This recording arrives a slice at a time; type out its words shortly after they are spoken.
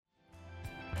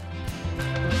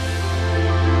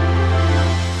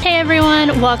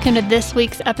everyone. Welcome to this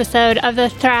week's episode of the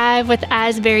Thrive with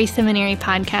Asbury Seminary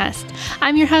podcast.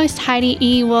 I'm your host, Heidi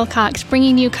E. Wilcox,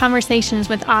 bringing you conversations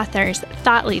with authors,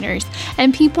 thought leaders,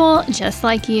 and people just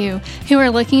like you who are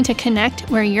looking to connect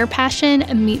where your passion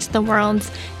meets the world's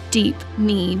deep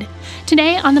need.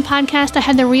 Today on the podcast, I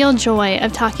had the real joy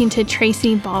of talking to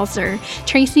Tracy Balzer.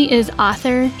 Tracy is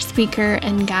author, speaker,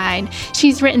 and guide.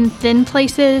 She's written Thin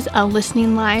Places, A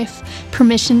Listening Life,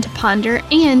 Permission to Ponder,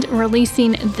 and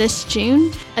releasing this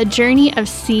June, A Journey of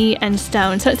Sea and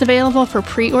Stone. So it's available for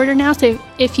pre-order now. So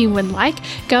if you would like,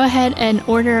 go ahead and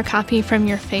order a copy from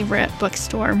your favorite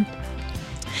bookstore.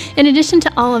 In addition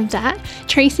to all of that,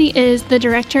 Tracy is the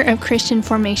Director of Christian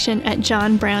Formation at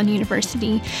John Brown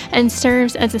University and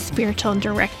serves as a spiritual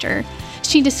director.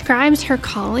 She describes her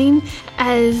calling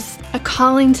as a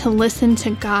calling to listen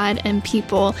to God and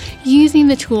people using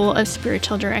the tool of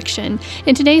spiritual direction.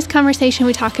 In today's conversation,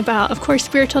 we talk about, of course,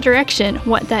 spiritual direction,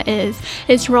 what that is,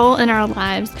 its role in our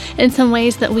lives, and some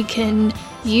ways that we can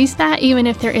use that even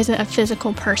if there isn't a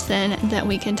physical person that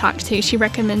we can talk to. She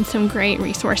recommends some great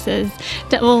resources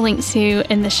that we'll link to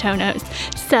in the show notes.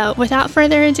 So without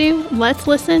further ado, let's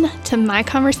listen to my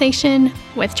conversation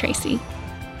with Tracy.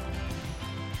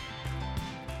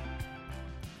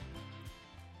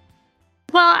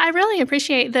 Well, I really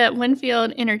appreciate that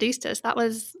Winfield introduced us. That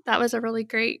was a really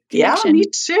great connection. Yeah, me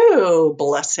too.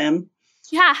 Bless him.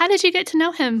 Yeah, how did you get to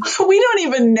know him? We don't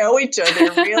even know each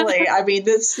other, really. I mean,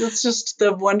 it's just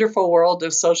the wonderful world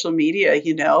of social media,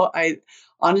 you know. I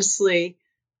honestly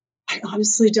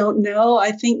don't know.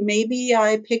 I think maybe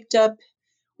I picked up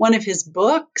one of his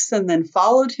books and then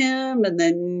followed him, and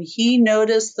then he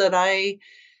noticed that I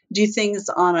do things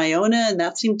on Iona, and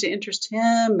that seemed to interest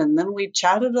him. And then we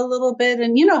chatted a little bit,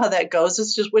 and you know how that goes.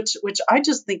 It's just which I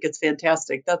just think it's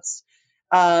fantastic. That's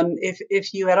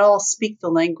if you at all speak the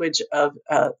language of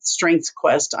Strengths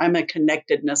Quest, I'm a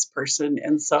connectedness person,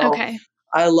 and so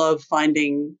I love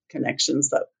finding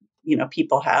connections that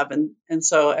people have, and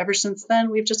so ever since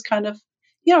then we've just kind of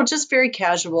just very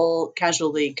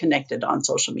casually connected on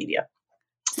social media.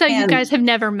 So you guys have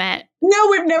never met? No,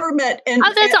 we've never met.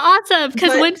 That's awesome,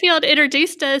 because Winfield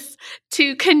introduced us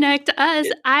to connect us.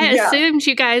 I assumed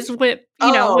you guys went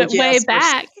way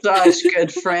back. We're such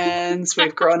good friends.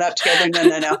 We've grown up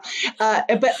together. No.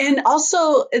 And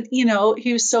also,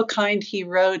 he was so kind. He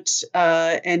wrote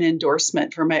an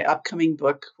endorsement for my upcoming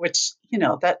book, which,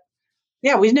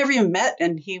 we've never even met.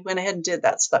 And he went ahead and did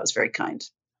that. So that was very kind.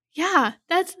 Yeah,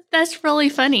 that's really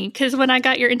funny, because when I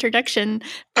got your introduction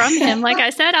from him, like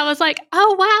I said, I was like,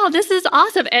 oh, wow, this is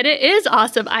awesome. And it is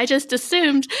awesome. I just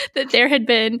assumed that there had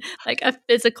been like a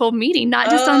physical meeting, not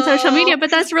just on social media, but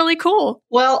that's really cool.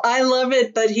 Well, I love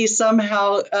it that he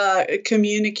somehow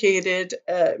communicated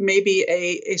maybe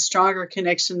a stronger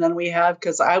connection than we have,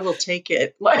 because I will take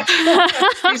it.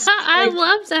 I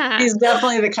love that. He's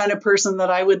definitely the kind of person that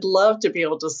I would love to be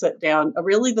able to sit down.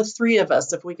 Really, the three of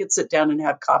us, if we could sit down and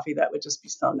have coffee, that would just be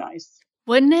so nice.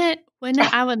 Wouldn't it?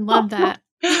 I would love that.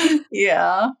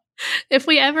 Yeah. If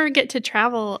we ever get to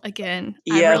travel again,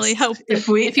 yes. I really hope if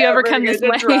you ever come this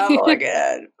way. Travel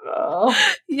again. Oh.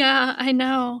 Yeah, I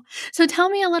know. So tell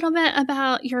me a little bit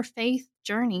about your faith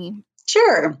journey.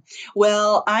 Sure.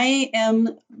 Well, I am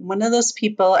one of those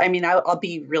people. I mean, I'll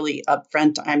be really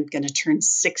upfront. I'm going to turn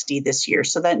 60 this year.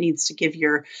 So that needs to give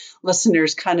your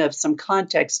listeners kind of some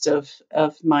context of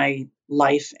my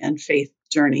life and faith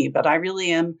journey. But I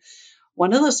really am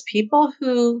one of those people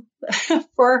who,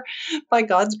 by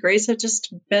God's grace, have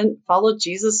just followed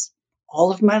Jesus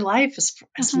all of my life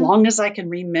as long as I can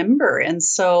remember. And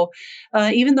so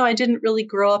even though I didn't really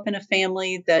grow up in a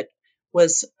family that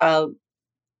was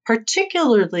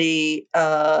particularly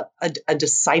a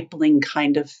discipling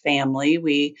kind of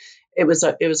family, it was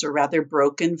a rather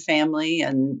broken family,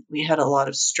 and we had a lot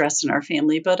of stress in our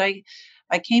family. But I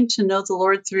came to know the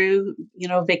Lord through,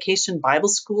 Vacation Bible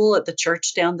School at the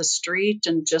church down the street,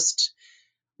 and just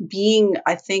being,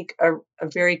 I think, a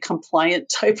very compliant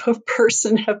type of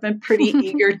person, have been pretty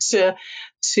eager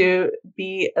to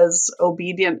be as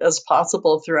obedient as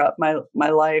possible throughout my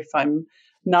life. I'm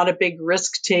not a big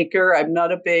risk taker. I'm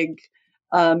not a big,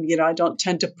 I don't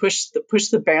tend to push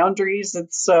the boundaries.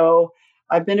 And so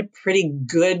I've been a pretty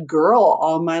good girl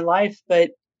all my life,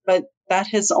 but that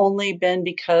has only been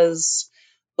because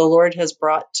the Lord has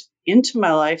brought into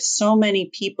my life so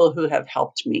many people who have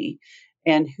helped me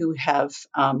and who have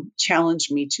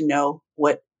challenged me to know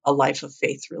what a life of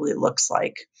faith really looks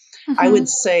like. I would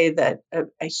say that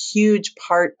a huge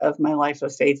part of my life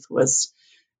of faith was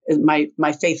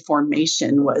my faith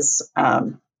formation was,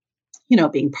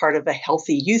 being part of a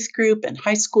healthy youth group in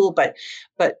high school, but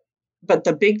but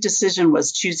the big decision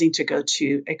was choosing to go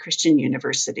to a Christian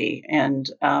university. And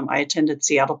I attended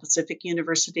Seattle Pacific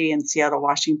University in Seattle,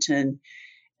 Washington.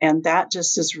 And that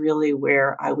just is really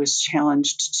where I was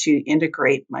challenged to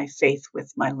integrate my faith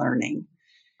with my learning.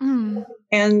 Mm.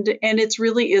 And it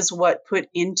really is what put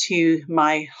into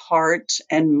my heart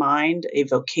and mind a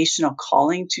vocational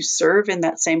calling to serve in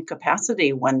that same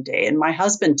capacity one day. And my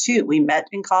husband too, we met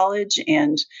in college,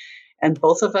 and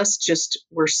both of us just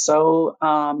were so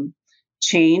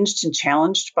changed and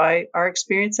challenged by our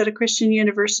experience at a Christian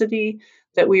university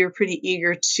that we were pretty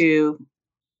eager to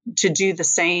do the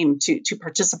same, to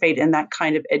participate in that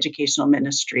kind of educational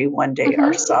ministry one day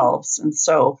ourselves. And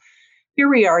so here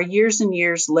we are, years and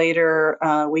years later.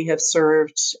 We have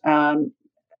served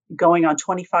going on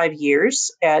 25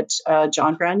 years at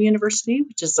John Brown University,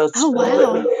 which is a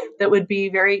school that would be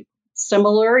very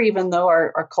similar, even though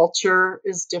our culture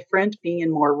is different, being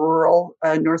in more rural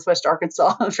Northwest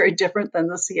Arkansas, very different than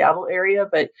the Seattle area.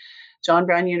 But John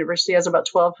Brown University has about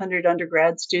 1,200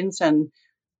 undergrad students,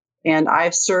 and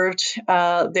I've served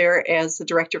there as the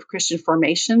director of Christian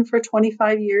formation for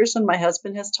 25 years, and my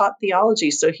husband has taught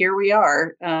theology. So here we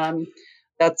are.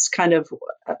 That's kind of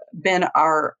been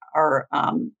our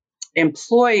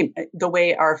the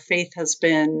way our faith has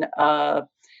been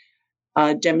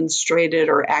demonstrated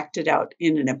or acted out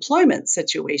in an employment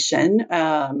situation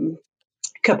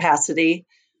capacity.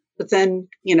 But then,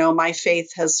 my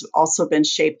faith has also been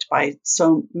shaped by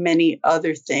so many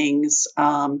other things.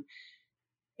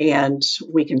 And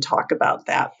we can talk about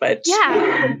that. But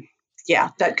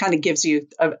that kind of gives you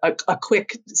a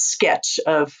quick sketch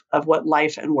of what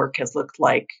life and work has looked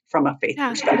like from a faith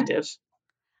perspective.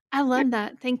 I love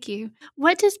that. Thank you.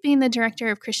 What does being the director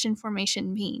of Christian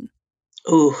formation mean?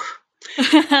 Ooh.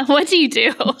 What do you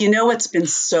do? What's been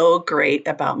so great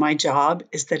about my job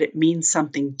is that it means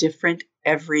something different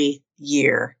every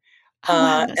year.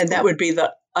 And cool. That would be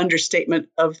the understatement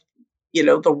of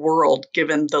the world,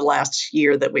 given the last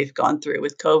year that we've gone through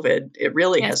with COVID. It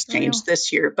really has changed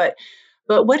this year. But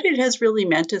what it has really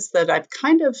meant is that I've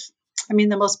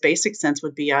the most basic sense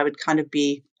would be I would kind of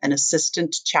be an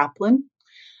assistant chaplain,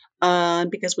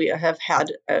 because we have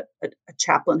had a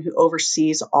chaplain who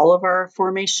oversees all of our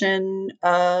formation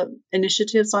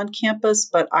initiatives on campus.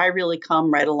 But I really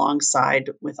come right alongside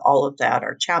with all of that,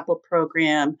 our chapel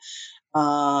program,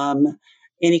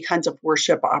 any kinds of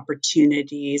worship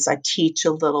opportunities. I teach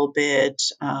a little bit.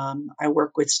 I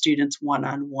work with students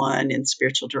one-on-one in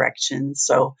spiritual direction.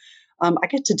 So I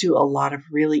get to do a lot of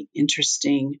really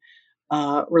interesting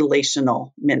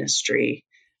relational ministry.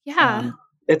 Yeah.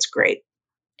 It's great.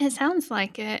 It sounds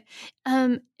like it.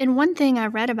 And one thing I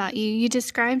read about you, you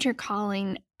described your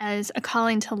calling as a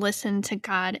calling to listen to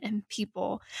God and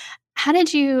people. How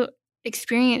did you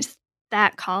experience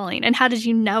that calling, and how did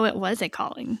you know it was a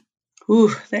calling?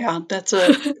 Ooh, yeah,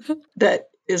 that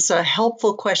is a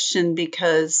helpful question,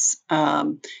 because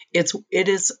it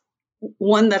is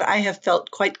one that I have felt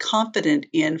quite confident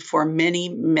in for many,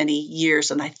 many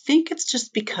years. And I think it's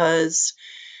just because,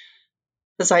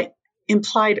 as I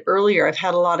implied earlier, I've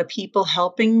had a lot of people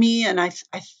helping me, and I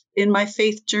in my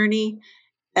faith journey.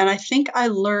 And I think I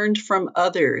learned from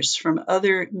others, from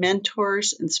other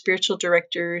mentors and spiritual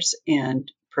directors and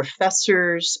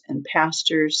professors and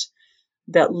pastors,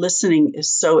 that listening is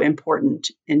so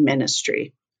important in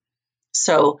ministry.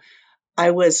 So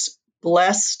I was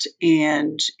blessed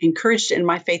and encouraged in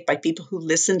my faith by people who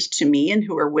listened to me and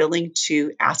who are willing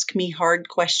to ask me hard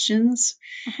questions.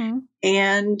 Mm-hmm.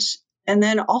 And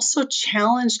then also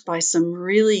challenged by some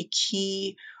really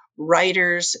key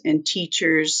writers and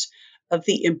teachers of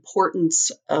the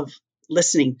importance of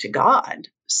listening to God.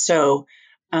 So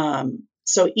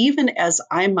even as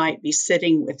I might be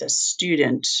sitting with a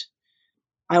student,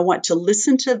 I want to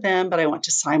listen to them, but I want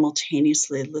to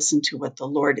simultaneously listen to what the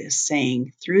Lord is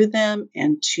saying through them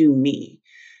and to me.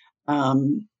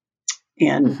 And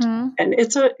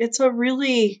it's a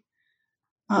really,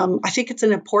 I think it's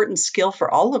an important skill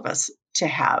for all of us to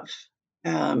have.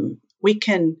 We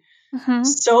can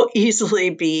so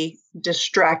easily be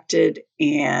distracted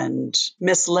and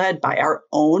misled by our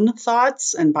own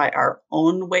thoughts and by our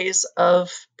own ways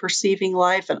of perceiving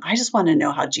life. And I just want to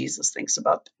know how Jesus thinks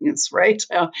about things, right?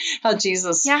 How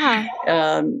Jesus,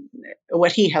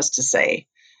 what he has to say.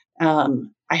 I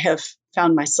have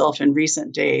found myself in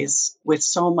recent days with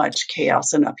so much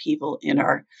chaos and upheaval in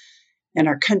our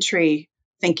country,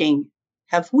 thinking,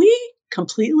 have we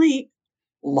completely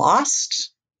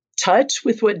lost touch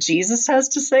with what Jesus has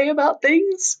to say about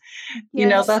things?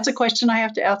 Yes. That's a question I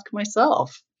have to ask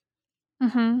myself.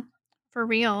 Mm-hmm. For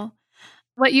real.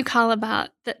 what you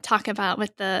talk about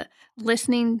with the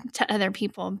listening to other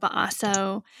people, but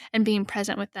also and being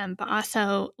present with them, but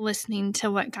also listening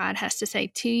to what God has to say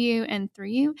to you and through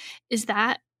you. Is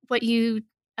that what you?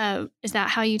 Is that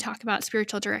how you talk about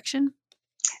spiritual direction?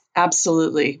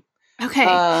 Absolutely. Okay,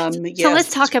 so let's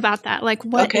Yes. talk about that. Like,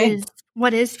 Okay.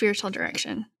 what is spiritual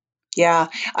direction? Yeah,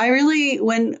 I really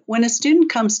when a student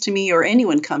comes to me or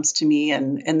anyone comes to me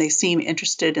and they seem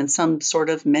interested in some sort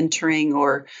of mentoring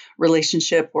or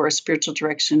relationship or a spiritual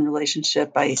direction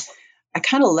relationship, I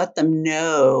kind of let them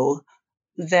know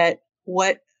that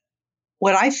what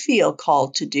I feel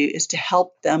called to do is to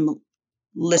help them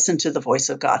listen to the voice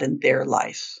of God in their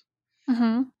life.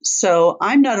 Mm-hmm. So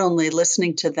I'm not only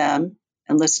listening to them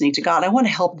and listening to God, I want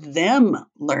to help them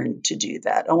learn to do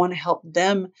that. I want to help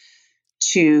them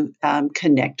to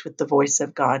connect with the voice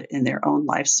of God in their own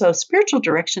life. So, spiritual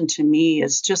direction to me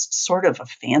is just sort of a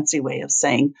fancy way of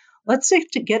saying, let's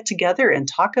get together and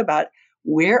talk about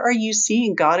where are you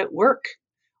seeing God at work?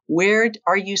 Where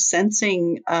are you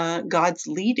sensing God's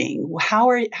leading? How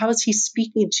is He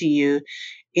speaking to you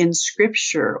in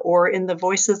Scripture or in the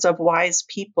voices of wise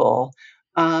people?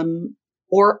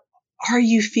 Or are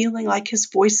you feeling like His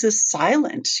voice is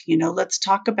silent? Let's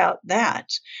talk about that.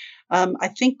 I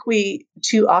think we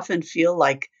too often feel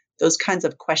like those kinds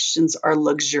of questions are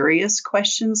luxurious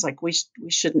questions. Like we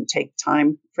shouldn't take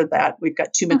time for that. We've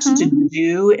got too much to Mm-hmm.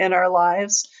 do in our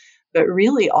lives. But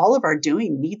really, all of our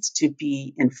doing needs to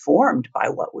be informed by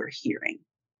what we're hearing.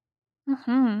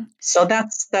 Mm-hmm. So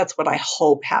that's what I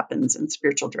hope happens in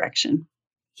spiritual direction.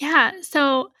 Yeah.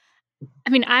 So, I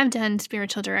mean, I've done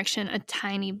spiritual direction a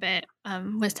tiny bit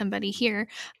with somebody here,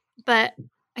 but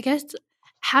I guess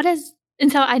how does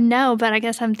and so I know, but I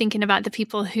guess I'm thinking about the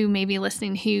people who may be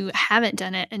listening who haven't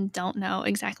done it and don't know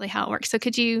exactly how it works. So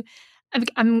could you?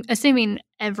 I'm assuming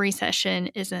every session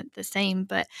isn't the same,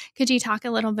 but could you talk a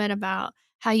little bit about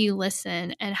how you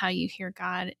listen and how you hear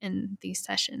God in these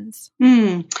sessions?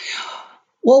 Hmm.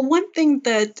 Well, one thing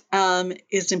that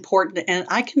is important, and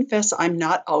I confess I'm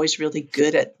not always really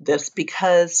good at this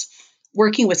because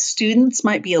working with students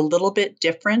might be a little bit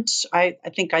different. I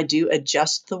think I do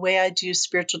adjust the way I do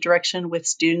spiritual direction with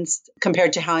students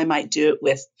compared to how I might do it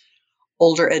with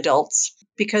older adults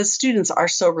because students are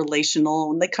so relational.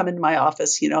 When they come into my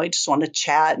office, I just want to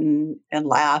chat and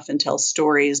laugh and tell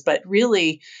stories. But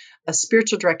really, a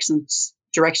spiritual direction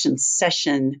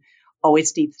session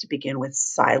always needs to begin with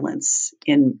silence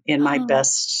in my Oh,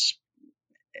 best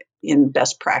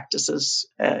practices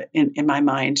in my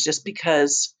mind, just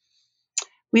because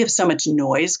we have so much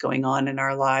noise going on in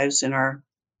our lives, in our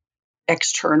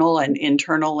external and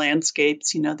internal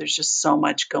landscapes. There's just so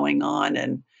much going on,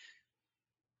 and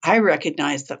I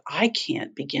recognize that I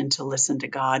can't begin to listen to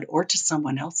God or to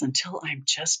someone else until I'm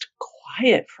just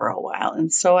quiet for a while.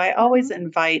 And so I always mhm.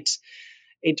 invite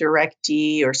a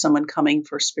directee or someone coming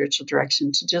for spiritual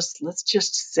direction to let's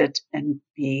just sit and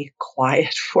be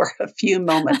quiet for a few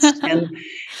moments and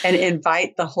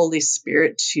invite the Holy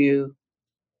Spirit to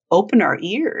open our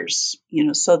ears,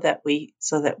 so that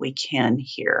we can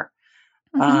hear.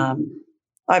 Mhm. Um,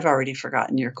 I've already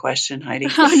forgotten your question, Heidi.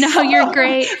 Oh, no, you're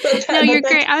great. but, No, that, but you're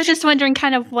that's great. I was just wondering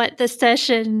kind of what the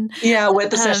session, Yeah,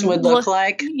 what the session would look look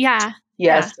like. yeah, yeah.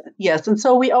 Yes, yes. And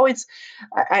so we always,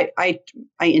 I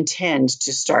intend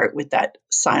to start with that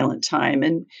silent time,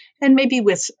 and maybe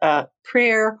with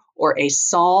prayer or a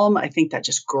psalm. I think that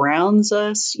just grounds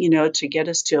us, to get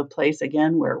us to a place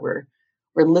again where we're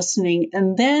listening.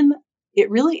 And then it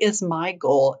really is my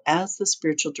goal as the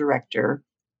spiritual director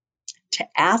to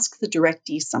ask the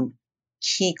directee some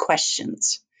key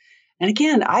questions. And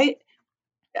again, I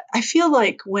feel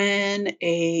like when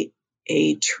a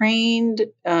trained,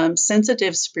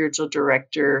 sensitive spiritual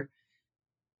director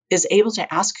is able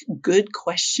to ask good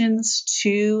questions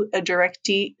to a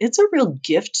directee, it's a real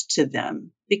gift to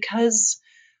them because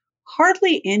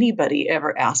hardly anybody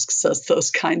ever asks us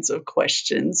those kinds of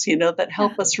questions, that Yeah.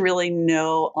 help us really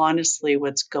know honestly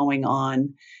what's going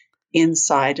on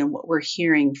inside and what we're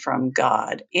hearing from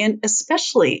God. And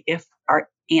especially if our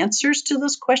answers to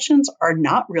those questions are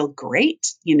not real great,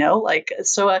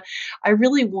 I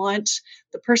really want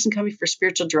the person coming for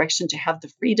spiritual direction to have the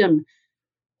freedom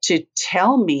to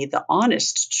tell me the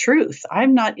honest truth.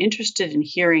 I'm not interested in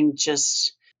hearing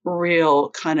just real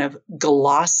kind of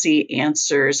glossy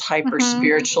answers, hyper Mhm.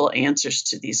 spiritual answers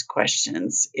to these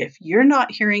questions. If you're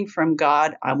not hearing from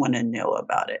God, I want to know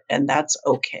about it, and that's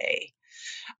okay.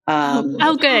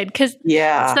 Oh, good. Because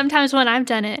Yeah. sometimes when I've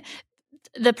done it,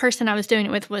 the person I was doing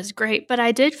it with was great, but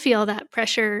I did feel that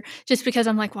pressure just because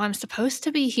I'm like, "Well, I'm supposed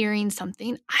to be hearing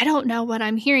something. I don't know what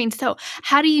I'm hearing." So,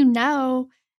 how do you know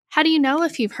How do you know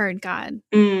if you've heard God?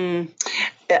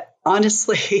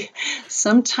 Honestly,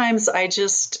 sometimes I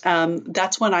just,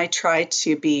 that's when I try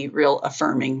to be real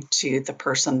affirming to the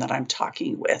person that I'm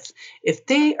talking with. If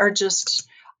they are just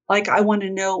like, I want to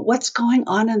know what's going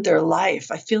on in their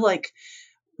life, I feel like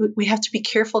we have to be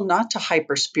careful not to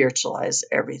hyper spiritualize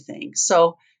everything.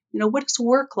 So, what is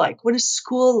work like? What is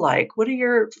school like? What are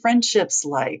your friendships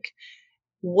like?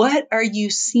 What are you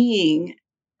seeing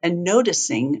and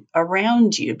noticing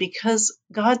around you? Because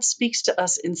God speaks to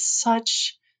us in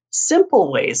such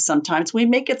simple ways sometimes. We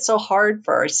make it so hard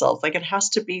for ourselves. Like it has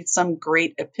to be some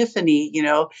great epiphany,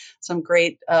 some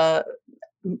great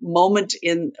moment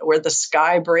in where the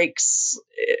sky breaks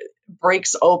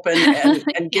open and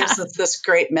Yeah. gives us this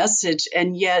great message.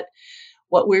 And yet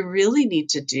what we really need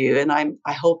to do, and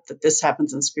I hope that this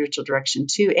happens in spiritual direction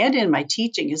too, and in my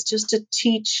teaching, is just to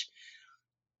teach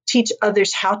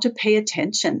others how to pay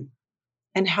attention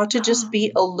and how to just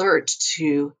be alert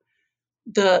to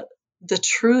the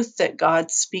truth that God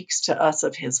speaks to us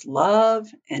of his love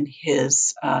and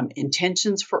his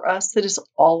intentions for us that is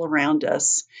all around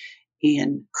us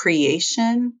in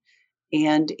creation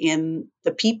and in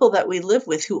the people that we live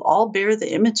with who all bear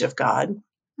the image of God,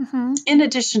 in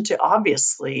addition to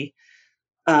obviously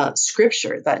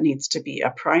scripture. That needs to be a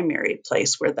primary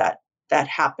place where that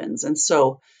happens. And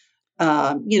so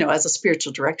as a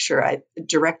spiritual director,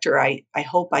 I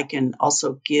hope I can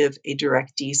also give a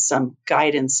directee some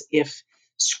guidance if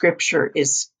scripture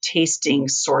is tasting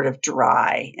sort of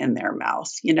dry in their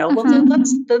mouth. Well,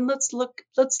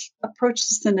 let's approach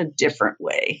this in a different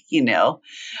way.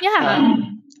 Yeah.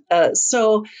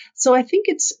 So I think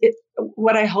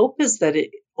what I hope is that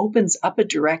it opens up a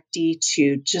directee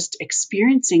to just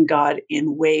experiencing God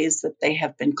in ways that they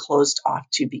have been closed off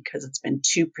to because it's been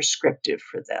too prescriptive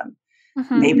for them.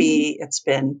 Maybe it's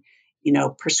been,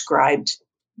 prescribed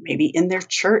maybe in their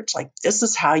church, like this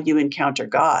is how you encounter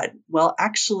God. Well,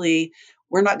 actually,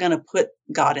 we're not going to put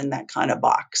God in that kind of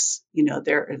box.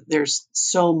 There's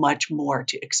so much more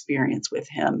to experience with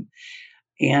him.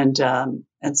 And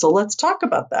so let's talk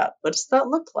about that. What does that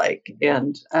look like?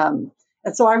 And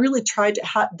so I really tried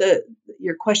to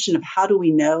your question of how do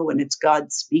we know when it's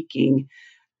God speaking.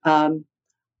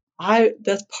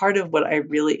 That's part of what I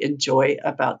really enjoy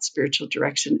about spiritual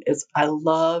direction is I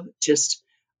love just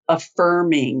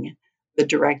affirming the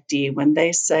directee when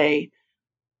they say,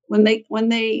 when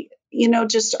they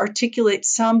just articulate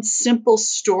some simple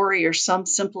story or some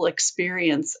simple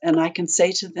experience, and I can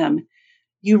say to them,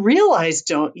 you realize,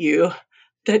 don't you,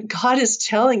 that God is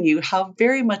telling you how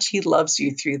very much he loves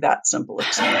you through that simple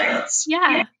experience.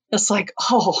 Yeah. It's like,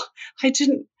 oh, I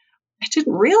didn't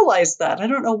realize that. I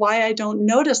don't know why I don't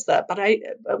notice that, but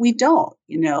we don't,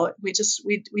 we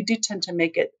do tend to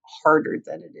make it harder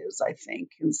than it is, I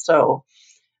think. And so,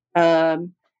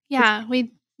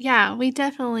 we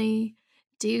definitely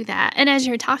do that. And as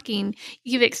you're talking,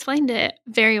 you've explained it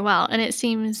very well, and it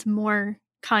seems more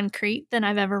concrete than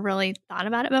I've ever really thought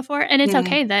about it before. And it's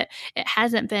okay that it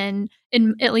hasn't been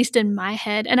at least in my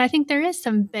head. And I think there is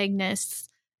some vagueness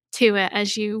to it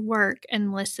as you work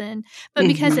and listen, but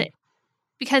because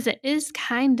it is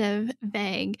kind of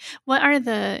vague, what are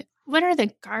the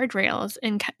guardrails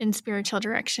in spiritual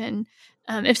direction?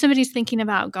 If somebody's thinking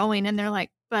about going and they're like,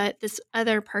 but this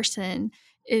other person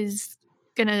is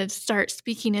going to start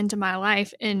speaking into my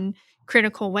life in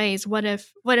critical ways, what are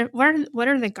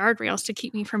the guardrails to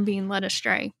keep me from being led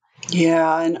astray?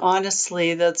 Yeah, and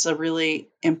honestly, that's a really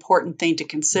important thing to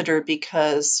consider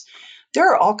because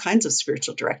there are all kinds of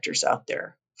spiritual directors out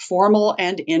there, formal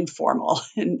and informal.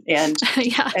 And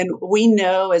Yeah. and we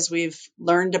know, as we've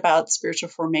learned about spiritual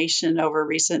formation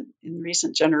in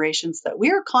recent generations, that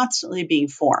we are constantly being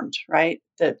formed, right?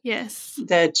 Yes.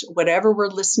 That whatever we're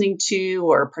listening to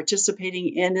or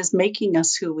participating in is making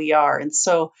us who we are. And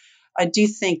so I do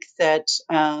think that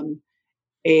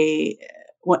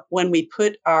when we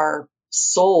put our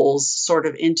souls sort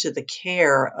of into the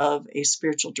care of a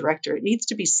spiritual director, it needs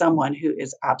to be someone who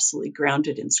is absolutely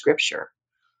grounded in scripture.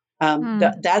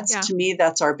 Yeah. To me,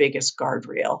 that's our biggest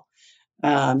guardrail.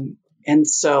 And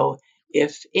so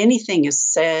if anything is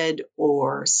said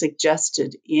or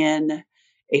suggested in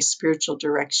a spiritual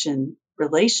direction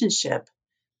relationship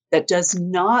that does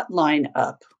not line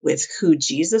up with who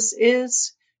Jesus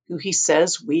is, who he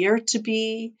says we are to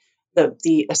be,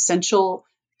 the essential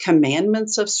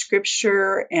commandments of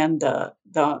scripture and the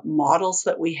models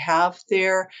that we have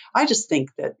there, I just think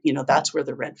that that's where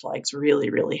the red flags really,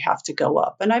 really have to go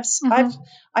up. And I've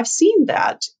seen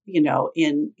that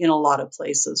in a lot of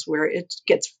places where it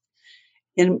gets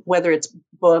in, whether it's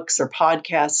books or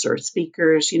podcasts or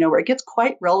speakers, where it gets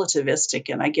quite relativistic,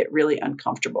 and I get really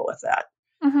uncomfortable with that.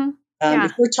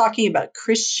 If we're talking about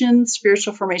Christian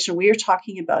spiritual formation, we are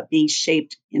talking about being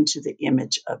shaped into the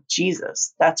image of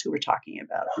Jesus. That's who we're talking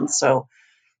about. And so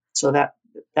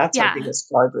that's our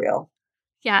biggest guardrail.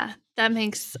 Yeah, that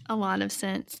makes a lot of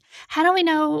sense. How do we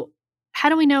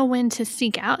know when to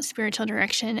seek out spiritual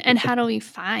direction, and how do we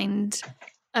find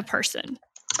a person?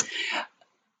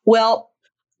 Well,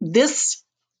 this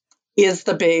is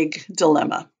the big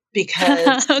dilemma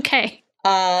because okay.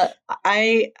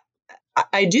 I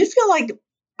do feel like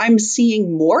I'm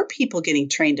seeing more people getting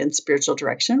trained in spiritual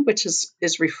direction, which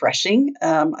is refreshing.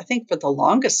 I think for the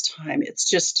longest time, it's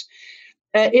just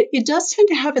it does tend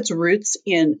to have its roots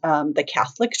in the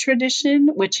Catholic tradition,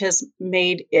 which has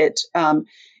made it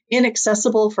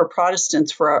inaccessible for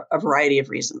Protestants for a variety of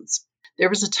reasons. There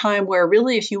was a time where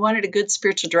really, if you wanted a good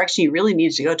spiritual direction, you really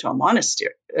needed to go to a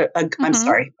monastery. I'm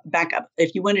sorry, back up.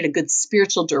 If you wanted a good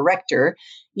spiritual director,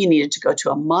 you needed to go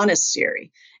to a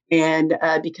monastery. And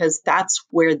because that's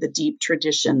where the deep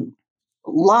tradition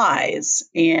lies.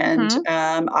 And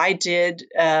I did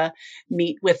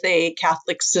meet with a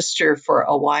Catholic sister for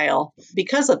a while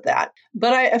because of that.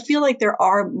 But I feel like there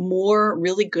are more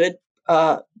really good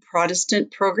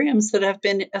Protestant programs that have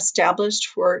been established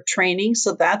for training.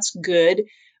 So that's good.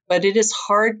 But it is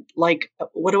hard. Like,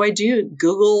 what do I do?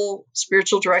 Google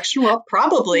spiritual direction? Well,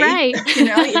 probably. Right.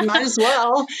 You might as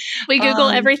well. We Google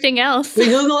everything else.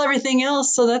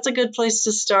 So that's a good place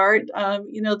to start.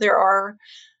 There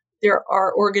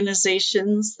are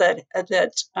organizations that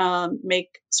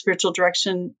make spiritual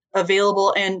direction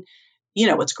available. And,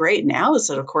 what's great now is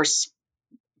that, of course,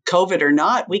 COVID or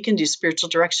not, we can do spiritual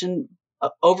direction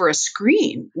over a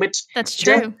screen, which that's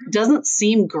true. Doesn't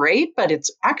seem great, but it's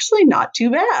actually not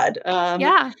too bad.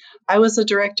 I was a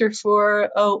director for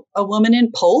a woman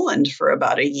in Poland for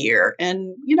about a year,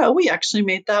 and we actually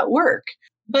made that work.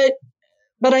 But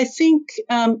I think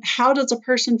how does a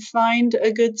person find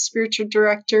a good spiritual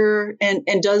director,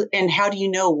 and how do you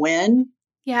know when?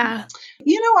 Yeah,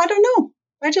 I don't know.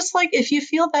 I just if you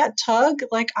feel that tug,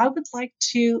 I would like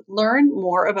to learn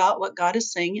more about what God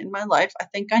is saying in my life. I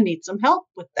think I need some help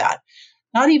with that.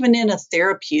 Not even in a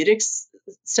therapeutic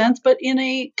sense, but in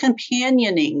a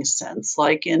companioning sense.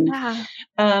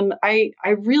 I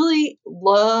really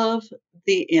love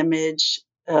the image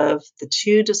of the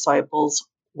two disciples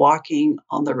walking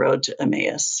on the road to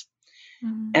Emmaus.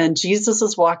 And Jesus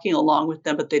is walking along with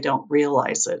them, but they don't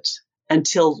realize it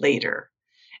until later.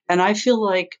 And I feel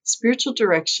like spiritual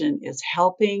direction is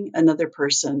helping another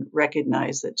person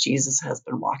recognize that Jesus has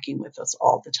been walking with us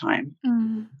all the time,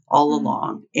 all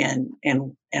along. And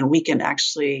we can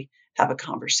actually have a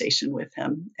conversation with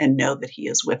him and know that he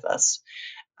is with us.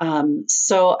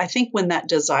 So I think when that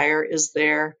desire is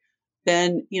there,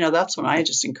 then, that's when I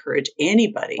just encourage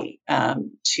anybody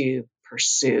to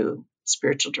pursue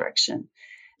spiritual direction.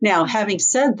 Now, having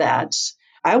said that,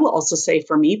 I will also say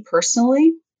for me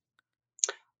personally,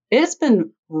 it's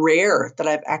been rare that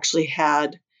I've actually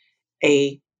had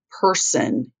a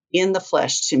person in the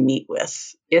flesh to meet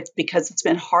with. It's because it's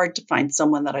been hard to find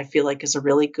someone that I feel like is a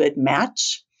really good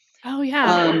match. Oh,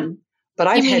 yeah. But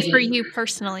I've had for you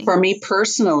personally. For me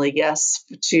personally, yes.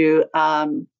 To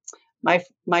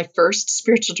my first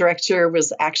spiritual director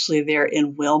was actually there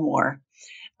in Wilmore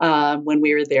when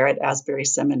we were there at Asbury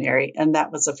Seminary, and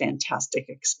that was a fantastic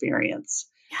experience.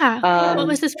 Yeah. What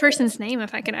was this person's name,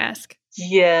 if I could ask?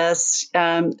 Yes,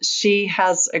 she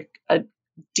has a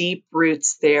deep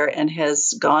roots there and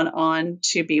has gone on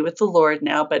to be with the Lord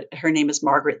now, but her name is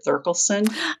Margaret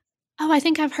Thurkelson. Oh, I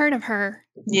think I've heard of her.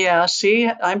 Yeah,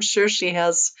 I'm sure she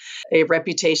has a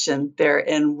reputation there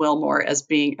in Wilmore as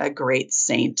being a great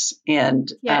saint.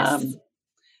 And yes.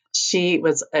 She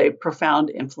was a profound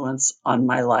influence on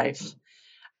my life.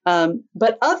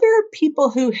 But other people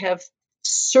who have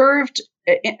served,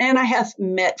 and I have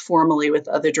met formally with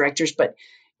other directors, but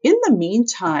in the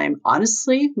meantime,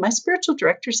 honestly, my spiritual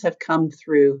directors have come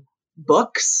through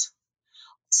books.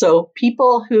 So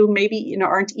people who maybe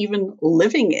aren't even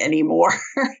living anymore,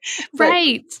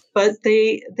 right? But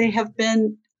they have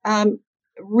been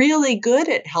really good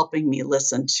at helping me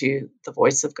listen to the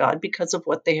voice of God because of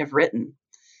what they have written.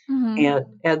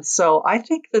 And so I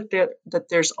think that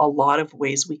there's a lot of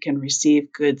ways we can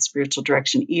receive good spiritual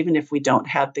direction, even if we don't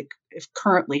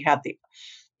currently have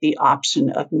the option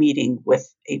of meeting with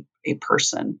a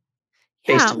person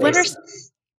face to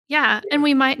face. Yeah, and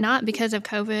we might not because of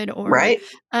COVID or right.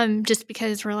 Just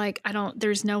because we're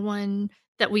there's no one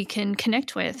that we can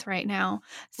connect with right now.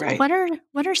 So right.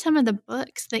 What are some of the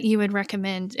books that you would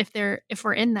recommend if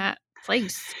we're in that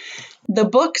place? The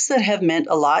books that have meant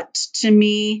a lot to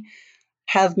me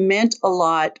have meant a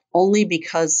lot only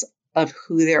because of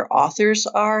who their authors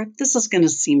are. This is going to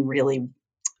seem really,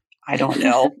 I don't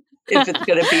know if it's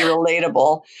going to be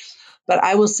relatable, but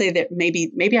I will say that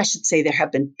maybe I should say there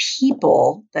have been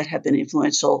people that have been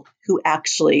influential who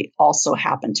actually also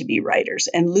happen to be writers.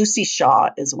 And Lucy Shaw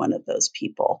is one of those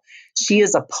people. She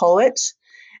is a poet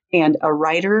and a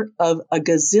writer of a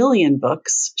gazillion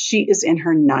books. She is in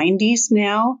her 90s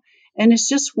now and is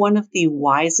just one of the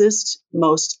wisest,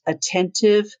 most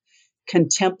attentive,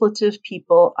 contemplative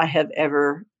people I have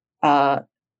ever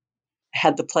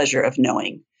had the pleasure of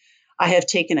knowing. I have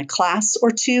taken a class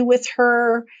or two with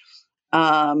her.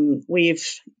 We've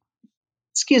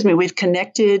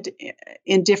connected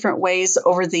in different ways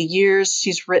over the years.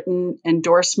 She's written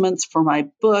endorsements for my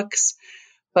books,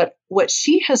 but what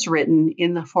she has written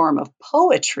in the form of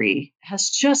poetry has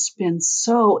just been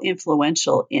so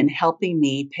influential in helping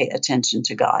me pay attention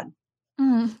to God.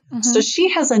 Mm-hmm. So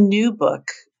she has a new book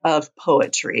of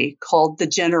poetry called The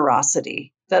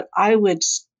Generosity that I would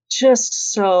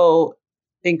just so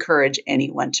encourage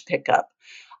anyone to pick up.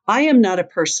 I am not a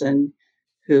person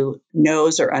who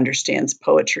knows or understands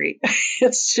poetry.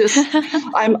 It's just,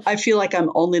 I feel like I'm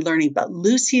only learning, but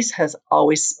Lucy's has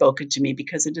always spoken to me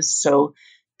because it is so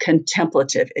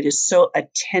contemplative. It is so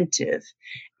attentive.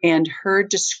 And her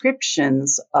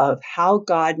descriptions of how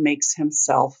God makes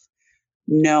himself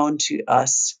known to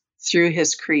us through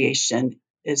his creation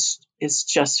is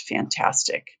just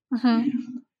fantastic.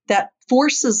 Mm-hmm. That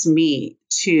forces me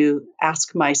to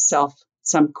ask myself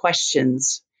some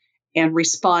questions and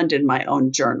respond in my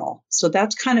own journal. So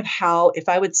that's kind of how, if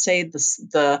I would say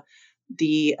the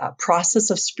process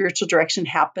of spiritual direction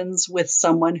happens with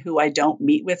someone who I don't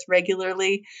meet with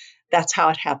regularly, that's how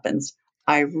it happens.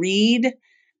 I read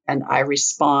and I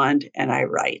respond and I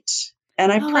write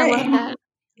and I pray. I love that.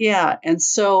 Yeah. And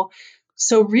so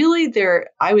really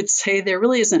I would say there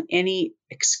really isn't any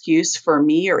excuse for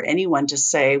me or anyone to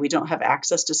say we don't have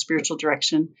access to spiritual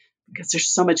direction, because there's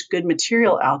so much good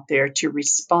material out there to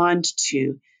respond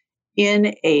to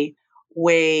in a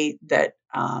way that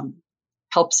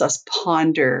helps us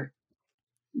ponder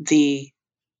the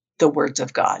words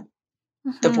of God,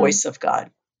 mm-hmm. the voice of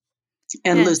God.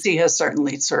 And yes. Lucy has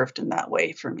certainly served in that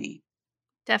way for me.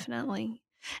 Definitely.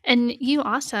 And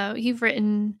you've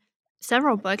written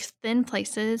several books, Thin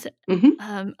Places,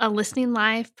 mm-hmm. A Listening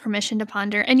Life, Permission to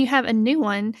Ponder, and you have a new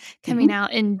one coming mm-hmm.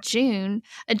 out in June,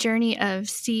 A Journey of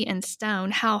Sea and Stone,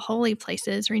 How Holy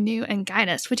Places Renew and Guide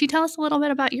Us. Would you tell us a little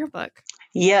bit about your book?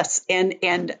 Yes, and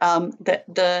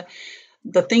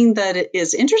the thing that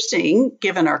is interesting,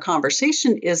 given our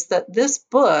conversation, is that this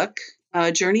book,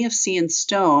 Journey of Sea and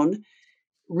Stone,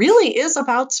 really is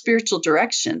about spiritual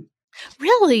direction.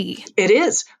 Really? It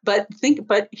is. But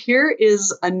here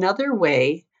is another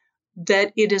way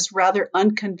that it is rather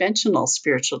unconventional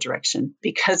spiritual direction,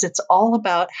 because it's all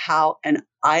about how an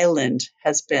island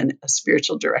has been a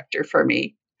spiritual director for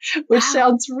me, which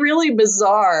sounds really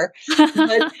bizarre.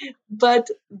 but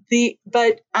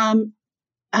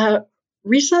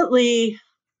recently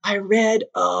I read,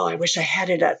 I wish I had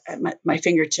it at my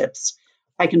fingertips.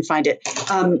 I can find it.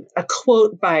 A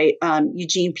quote by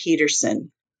Eugene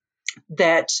Peterson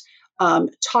that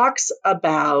talks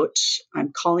about,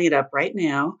 I'm calling it up right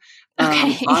now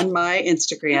on my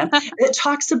Instagram. It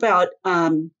talks about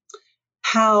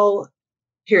how,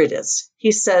 here it is.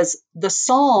 He says, the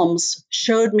Psalms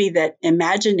showed me that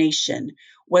imagination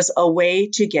was a way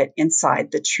to get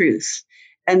inside the truth.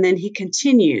 And then he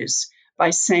continues by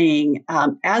saying,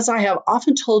 as I have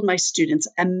often told my students,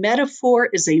 a metaphor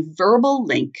is a verbal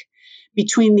link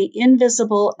between the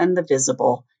invisible and the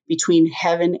visible, between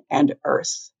heaven and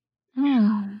earth.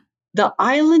 The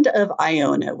island of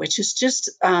Iona, which is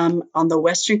just on the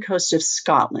western coast of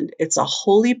Scotland, it's a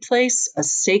holy place, a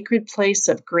sacred place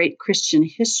of great Christian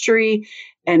history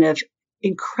and of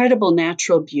incredible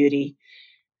natural beauty,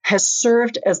 has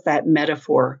served as that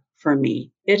metaphor for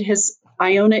me.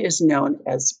 Iona is known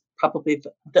as probably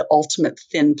the ultimate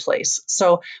thin place.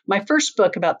 So my first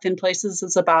book about thin places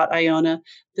is about Iona.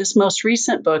 This most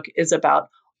recent book is about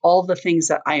all the things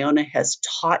that Iona has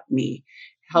taught me,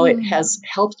 how it has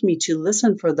helped me to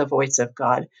listen for the voice of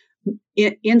God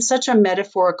in such a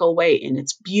metaphorical way, in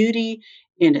its beauty,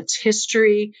 in its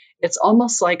history. It's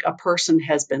almost like a person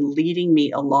has been leading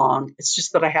me along. It's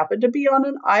just that I happen to be on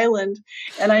an island.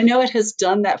 And I know it has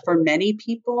done that for many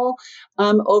people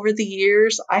over the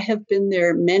years. I have been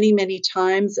there many, many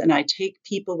times, and I take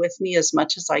people with me as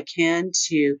much as I can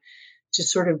to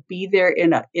sort of be there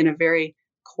in a very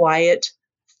quiet,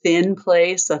 thin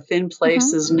place. A thin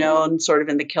place is known sort of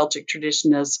in the Celtic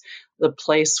tradition as the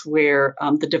place where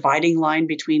the dividing line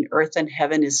between earth and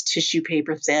heaven is tissue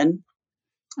paper thin.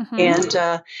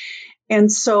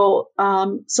 And so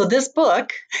this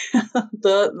book,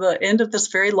 the end of this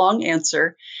very long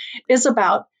answer, is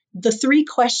about the three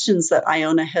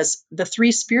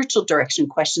spiritual direction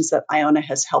questions that Iona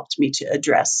has helped me to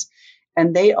address.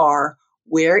 And they are,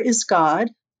 where is God?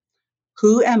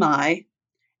 Who am I?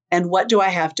 And what do I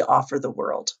have to offer the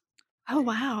world? Oh,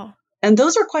 wow. And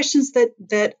those are questions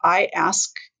that I ask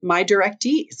my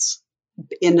directees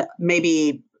in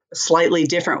maybe slightly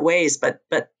different ways, but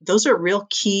those are real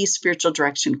key spiritual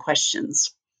direction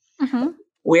questions. Mm-hmm.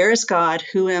 Where is God?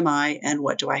 Who am I? And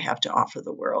what do I have to offer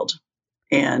the world?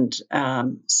 And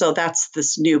so that's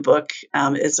this new book.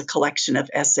 It's a collection of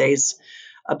essays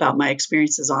about my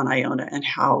experiences on Iona and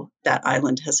how that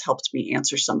island has helped me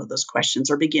answer some of those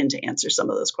questions, or begin to answer some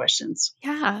of those questions.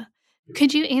 Yeah.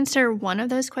 Could you answer one of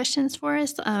those questions for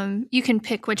us? You can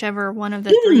pick whichever one of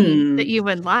the three that you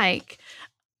would like.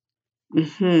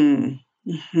 Think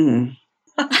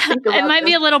It about might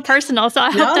be a little personal, so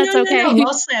I hope that's okay. No.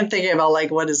 Mostly I'm thinking about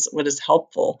like what is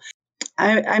helpful.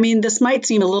 I mean, this might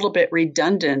seem a little bit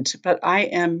redundant, but I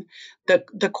am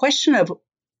the question of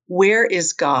where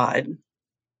is God?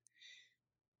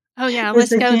 Oh yeah,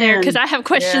 let's go there, because I have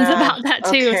questions about that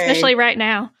too, especially right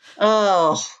now.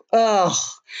 Oh,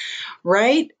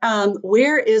 right.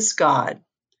 Where is God?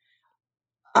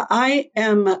 I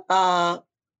am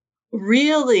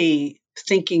really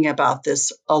thinking about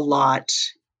this a lot.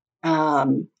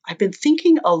 I've been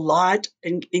thinking a lot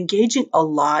and engaging a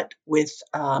lot with,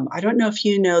 I don't know if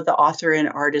you know the author and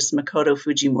artist Makoto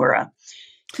Fujimura.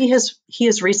 He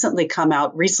has recently come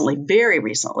out, very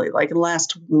recently, like in the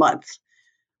last month,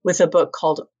 with a book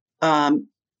called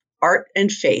Art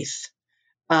and Faith,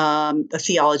 The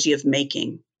Theology of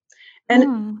Making.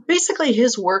 And basically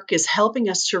his work is helping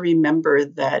us to remember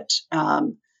that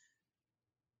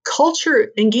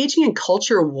engaging in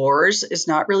culture wars is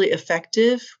not really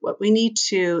effective. What we need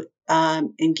to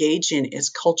engage in is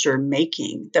culture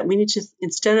making, that we need to,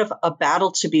 instead of a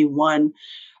battle to be won,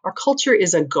 our culture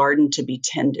is a garden to be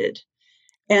tended.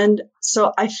 And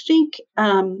so I think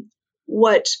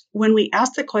when we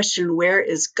ask the question, where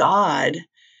is God?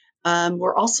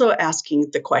 We're also asking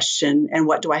the question, and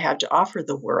what do I have to offer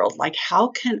the world? Like, how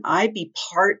can I be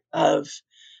part of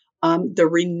the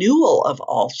renewal of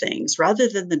all things rather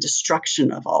than the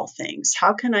destruction of all things?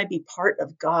 How can I be part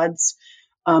of God's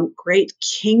great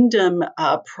kingdom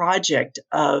project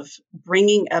of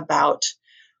bringing about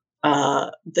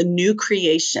the new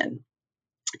creation?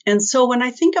 And so when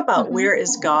I think about where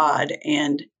is God,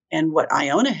 and what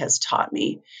Iona has taught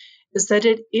me is that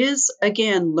it is,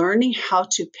 again, learning how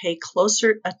to pay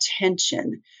closer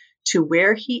attention to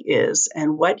where he is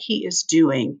and what he is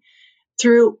doing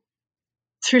through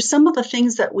some of the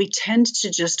things that we tend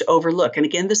to just overlook. And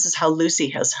again, this is how Lucy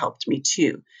has helped me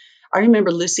too. I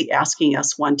remember Lucy asking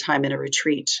us one time in a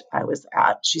retreat I was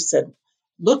at, she said,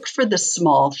 look for the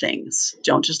small things.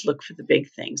 Don't just look for the big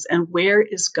things. And where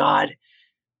is God?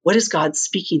 What is God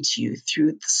speaking to you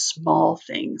through the small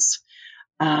things,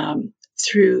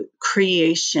 through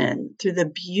creation, through the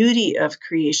beauty of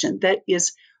creation that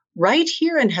is right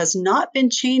here and has not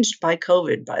been changed by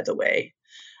COVID, by the way.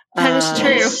 That is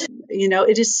true.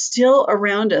 It is still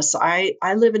around us. I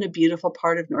live in a beautiful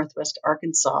part of Northwest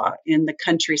Arkansas in the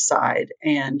countryside,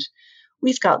 and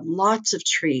we've got lots of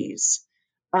trees.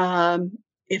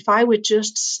 If I would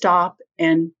just stop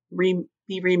and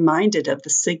be reminded of the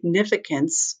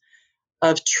significance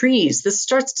of trees, this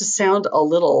starts to sound a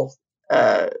little,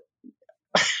 I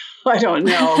don't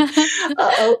know,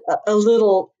 a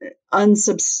little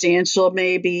unsubstantial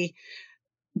maybe.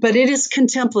 But it is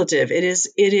contemplative. It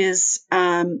is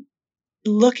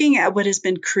looking at what has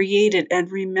been created, and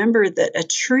remember that a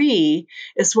tree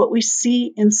is what we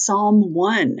see in Psalm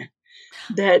 1.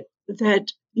 That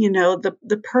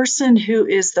the person who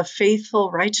is the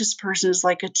faithful, righteous person is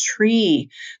like a tree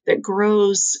that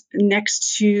grows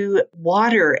next to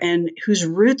water and whose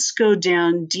roots go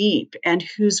down deep and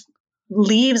whose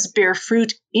leaves bear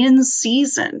fruit in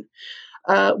season.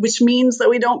 Which means that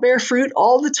we don't bear fruit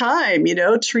all the time.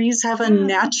 Trees have a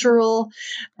natural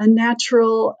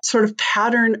sort of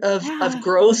pattern of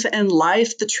growth and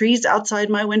life. The trees outside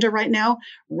my window right now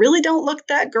really don't look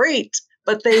that great,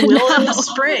 but they will in the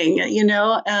spring.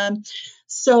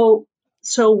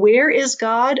 So where is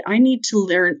God? I need to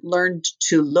learn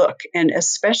to look, and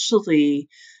especially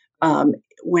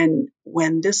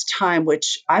when this time,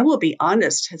 which I will be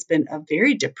honest, has been a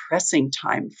very depressing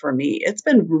time for me. It's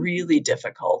been really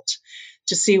difficult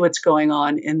to see what's going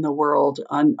on in the world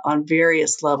on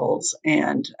various levels.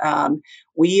 And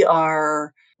we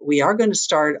are we are going to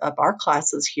start up our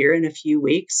classes here in a few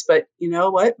weeks. But you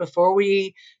know what? Before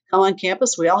we come on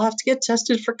campus, we all have to get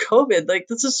tested for COVID. Like,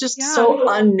 this is just so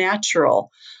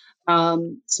unnatural.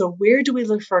 So where do we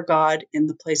look for God in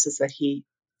the places that he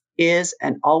is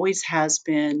and always has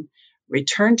been?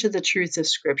 Return to the truth of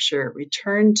Scripture,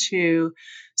 return to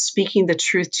speaking the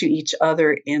truth to each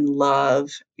other in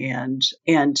love, and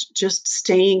just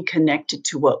staying connected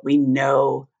to what we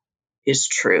know is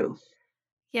true.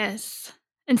 Yes.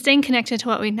 And staying connected to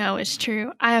what we know is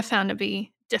true, I have found to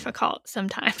be difficult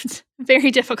sometimes,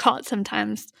 very difficult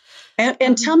sometimes.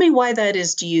 And tell me why that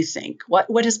is, do you think?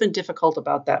 What has been difficult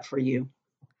about that for you?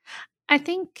 I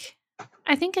think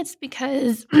it's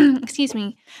because, excuse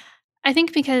me, I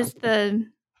think because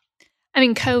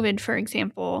COVID, for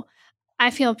example,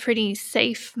 I feel pretty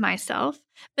safe myself,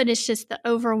 but it's just the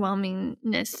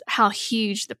overwhelmingness, how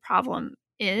huge the problem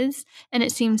is. And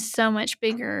it seems so much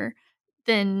bigger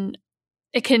than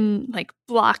it can like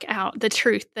block out the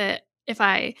truth that if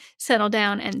I settle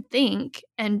down and think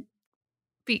and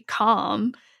be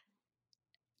calm,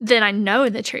 then I know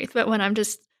the truth. But when I'm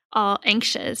just all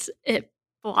anxious, it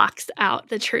blocks out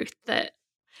the truth that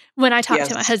when I talk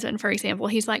to my husband, for example,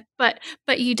 he's like, but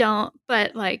you don't,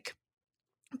 but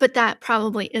that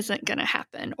probably isn't going to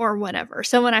happen or whatever.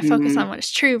 So when I focus on what is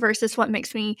true versus what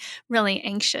makes me really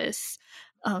anxious,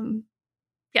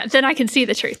 then I can see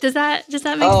the truth. Does that make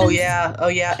sense? Oh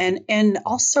yeah. And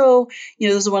also,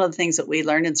 this is one of the things that we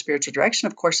learned in spiritual direction,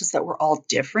 of course, is that we're all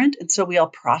different. And so we all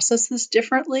process this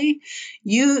differently.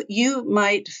 You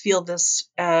might feel this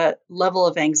level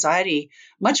of anxiety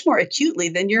much more acutely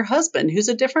than your husband, who's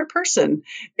a different person.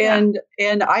 And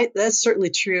that's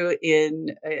certainly true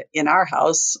in our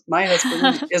house. My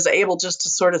husband is able just to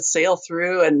sort of sail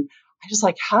through, and I just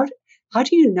like, how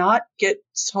do you not get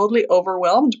totally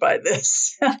overwhelmed by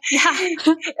this? Yeah.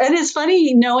 And it's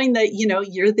funny knowing that,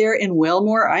 you're there in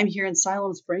Wilmore, I'm here in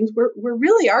Siloam Springs. We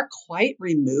really are quite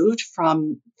removed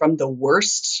from the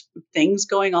worst things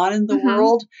going on in the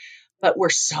world, but we're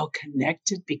so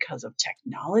connected because of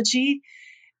technology.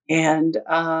 And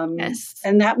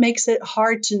and that makes it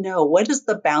hard to know what is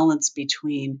the balance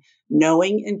between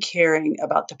knowing and caring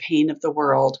about the pain of the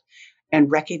world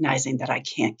and recognizing that I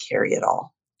can't carry it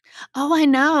all. Oh, I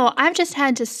know. I've just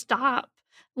had to stop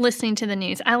listening to the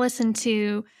news. I listen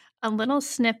to a little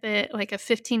snippet, like a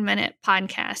 15-minute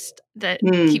podcast that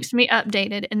keeps me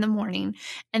updated in the morning.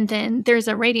 And then there's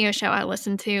a radio show I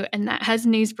listen to, and that has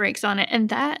news breaks on it. And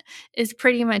that is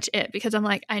pretty much it, because I'm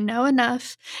like, I know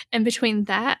enough. And between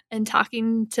that and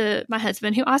talking to my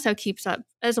husband, who also keeps up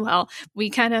as well,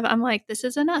 I'm like, this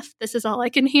is enough. This is all I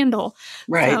can handle.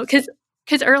 Right. So,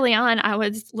 because early on, I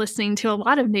was listening to a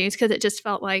lot of news because it just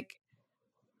felt like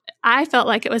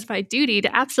it was my duty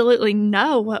to absolutely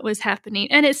know what was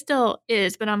happening. And it still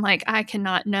is, but I'm like, I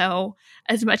cannot know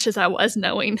as much as I was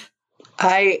knowing.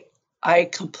 I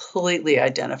completely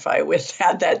identify with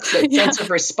that sense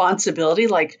of responsibility.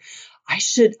 Like, I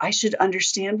should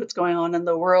understand what's going on in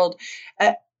the world.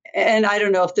 And I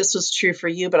don't know if this was true for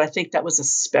you, but I think that was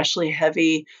especially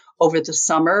heavy over the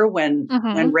summer when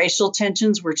racial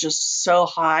tensions were just so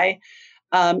high.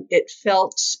 It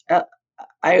felt,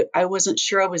 I wasn't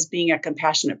sure I was being a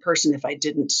compassionate person if I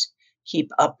didn't keep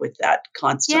up with that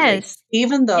constantly,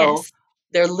 even though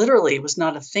there literally was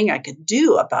not a thing I could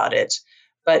do about it.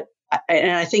 But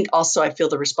I think also I feel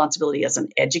the responsibility as an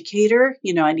educator.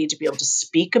 I need to be able to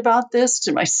speak about this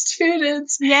to my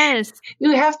students. Yes.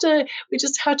 We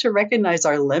just have to recognize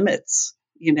our limits.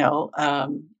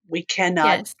 We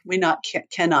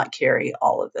cannot carry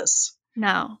all of this.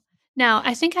 No. Now,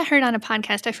 I think I heard on a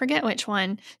podcast, I forget which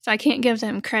one, so I can't give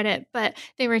them credit, but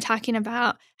they were talking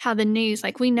about how the news,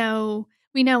 like we know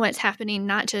what's happening,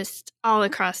 not just all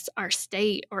across our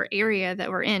state or area that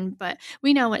we're in, but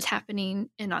we know what's happening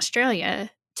in Australia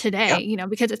today,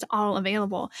 because it's all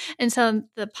available. And so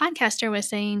the podcaster was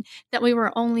saying that we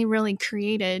were only really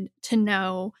created to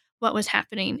know what was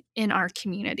happening in our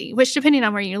community, which depending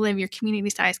on where you live, your community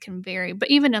size can vary. But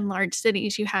even in large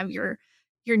cities, you have your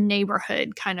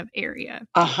neighborhood kind of area.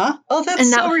 Oh,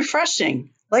 that's so refreshing.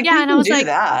 Like, yeah, we and I was can do like,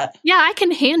 that. Yeah, I can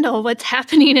handle what's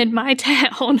happening in my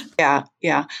town.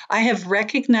 Yeah. I have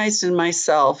recognized in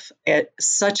myself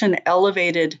such an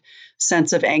elevated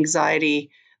sense of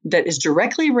anxiety that is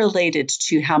directly related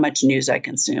to how much news I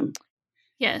consume.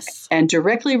 Yes. And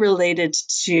directly related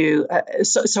to,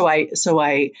 so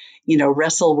I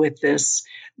wrestle with this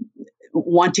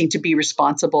wanting to be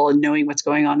responsible and knowing what's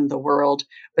going on in the world.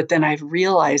 But then I've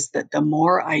realized that the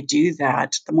more I do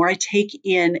that, the more I take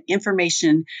in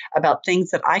information about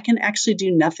things that I can actually do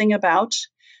nothing about,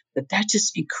 that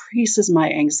just increases my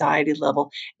anxiety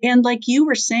level. And like you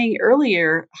were saying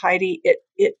earlier, Heidi,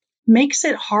 it makes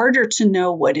it harder to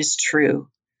know what is true.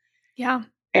 Yeah.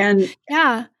 And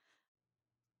Yeah.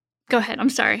 Go ahead. I'm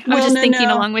sorry. I was well, just no, thinking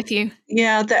no. along with you.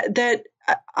 Yeah, that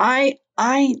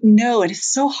I know it is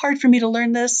so hard for me to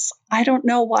learn this. I don't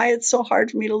know why it's so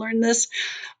hard for me to learn this,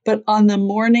 but on the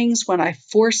mornings when I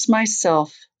force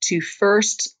myself to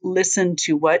first listen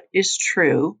to what is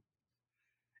true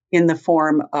in the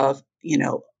form of,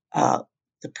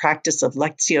 the practice of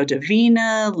Lectio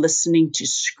Divina, listening to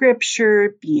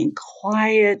scripture, being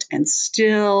quiet and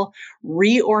still,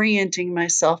 reorienting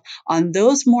myself on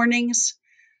those mornings,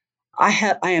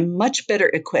 I am much better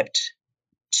equipped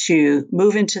to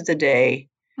move into the day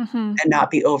Mm-hmm. and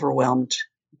not be overwhelmed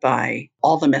by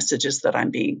all the messages that I'm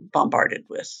being bombarded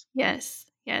with. Yes.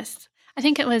 Yes. I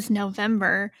think it was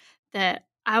November that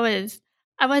I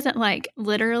wasn't like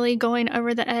literally going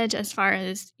over the edge as far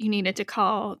as you needed to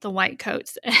call the white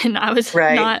coats and I was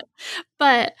Right. not,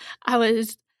 but I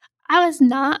was I was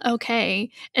not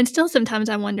okay. And still sometimes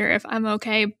I wonder if I'm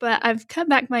okay, but I've cut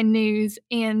back my news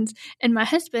and my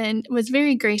husband was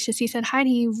very gracious. He said, "Heidi,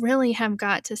 you really have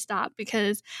got to stop,"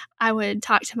 because I would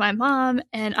talk to my mom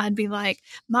and I'd be like,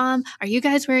 "Mom, are you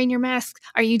guys wearing your masks?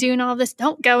 Are you doing all this?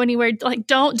 Don't go anywhere. Like,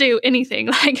 don't do anything."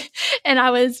 Like, and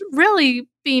I was really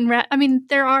being, I mean,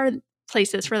 there are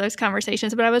places for those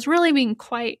conversations, but I was really being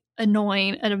quite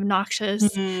annoying and obnoxious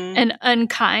Mm-hmm. and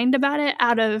unkind about it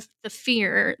out of the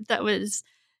fear that was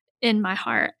in my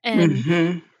heart.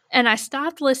 Mm-hmm. And I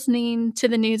stopped listening to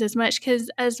the news as much because,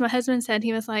 as my husband said,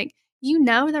 he was like, "You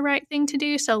know the right thing to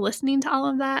do, so listening to all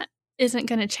of that isn't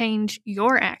going to change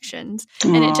your actions."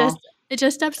 And Aw. it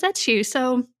just upsets you.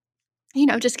 So,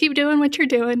 just keep doing what you're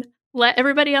doing. Let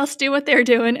everybody else do what they're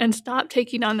doing and stop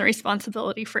taking on the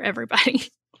responsibility for everybody.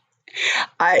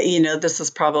 This is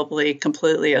probably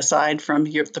completely aside from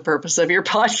the purpose of your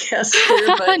podcast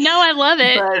here, No, I love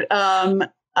it. but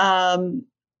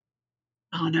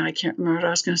oh no, I can't remember what I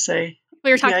was going to say.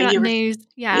 We were Yeah, talking about you were, news.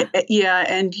 Yeah. yeah,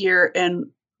 and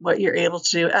what you're able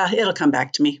to do. It'll come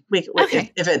back to me.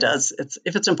 Okay. If it does,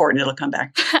 if it's important, it'll come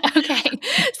back. Okay.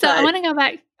 So I But want to go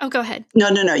back. Oh, go ahead.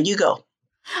 no, you go.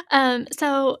 Um,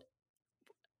 so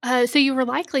so you were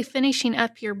likely finishing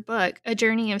up your book, A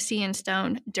Journey of Sea and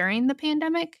Stone, during the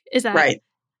pandemic? Is that Right.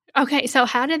 okay? So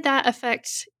how did that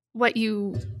affect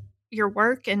your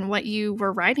work and what you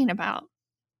were writing about?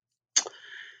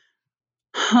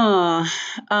 Huh.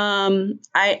 I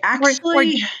Or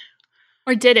actually,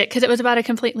 or did it? Because it was about a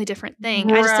completely different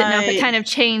thing. I just didn't know if it right. kind of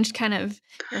changed kind of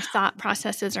your thought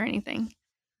processes or anything.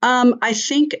 I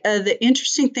think the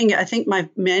interesting thing, I think my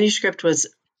manuscript was,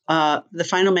 the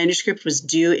final manuscript was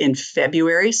due in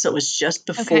February. So it was just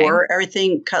Okay. before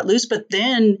everything cut loose. But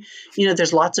then,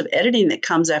 there's lots of editing that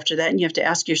comes after that. And you have to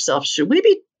ask yourself, should we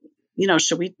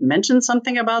mention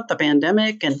something about the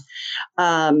pandemic? And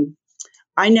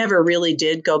I never really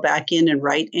did go back in and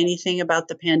write anything about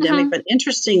the pandemic. Mhm. But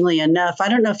interestingly enough, I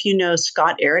don't know if you know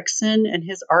Scott Erickson and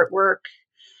his artwork.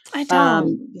 I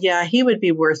don't. Yeah, he would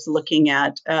be worth looking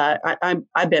at.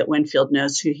 I bet Winfield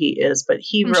knows who he is, but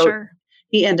I'm sure.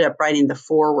 he ended up writing the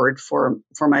foreword for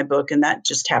my book, and that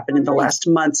just happened Oh, in the nice. last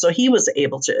month. So he was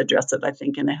able to address it, I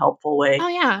think, in a helpful way. Oh,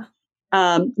 yeah.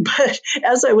 But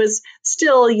as I was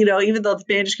still, even though the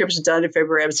manuscript is done in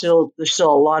February, there's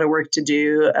still a lot of work to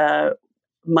do,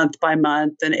 month by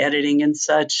month, and editing and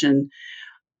such. And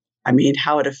I mean,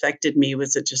 how it affected me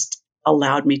was it just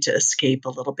allowed me to escape a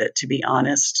little bit, to be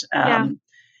honest. Yeah.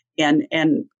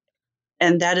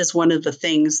 And that is one of the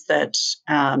things that,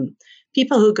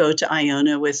 people who go to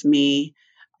Iona with me,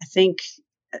 I think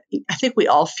I think we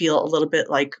all feel a little bit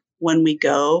like when we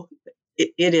go,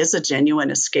 it is a genuine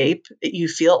escape. You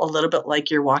feel a little bit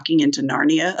like you're walking into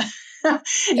Narnia.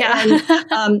 Yeah.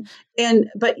 and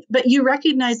but you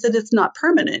recognize that it's not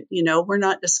permanent. We're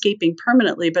not escaping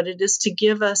permanently, but it is to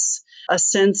give us a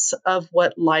sense of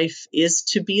what life is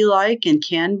to be like and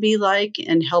can be like,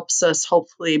 and helps us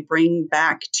hopefully bring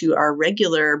back to our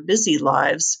regular busy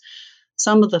lives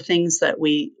some of the things that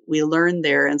we learn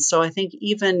there. And so I think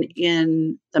even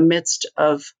in the midst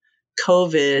of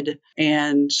COVID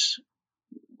and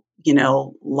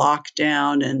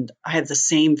lockdown, and I have the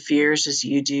same fears as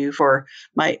you do for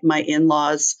my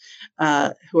in-laws,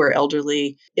 who are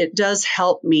elderly, it does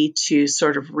help me to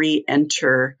sort of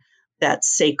re-enter that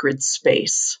sacred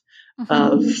space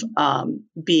of, Mhm.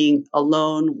 being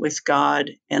alone with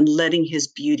God and letting his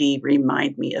beauty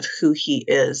remind me of who he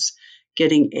is,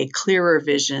 getting a clearer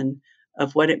vision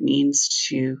of what it means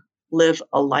to live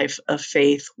a life of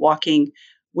faith, walking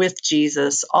with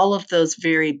Jesus, all of those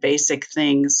very basic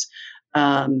things.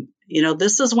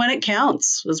 This is when it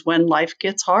counts, is when life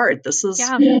gets hard.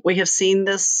 We have seen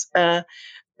this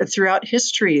throughout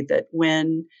history, that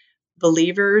when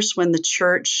when the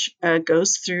church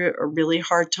goes through a really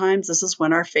hard times, this is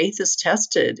when our faith is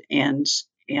tested. And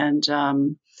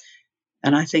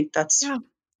I think that's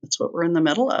what we're in the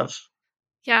middle of.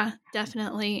 Yeah,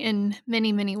 definitely, in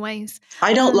many, many ways.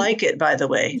 I don't like it, by the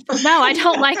way. No, I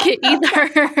don't like it either.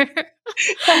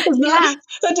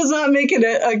 That does not make it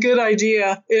a good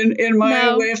idea in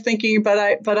my way of thinking, but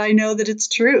I know that it's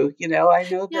true. I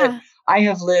know that I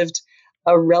have lived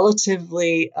a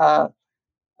relatively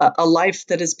a life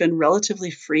that has been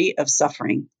relatively free of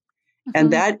suffering,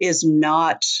 and that has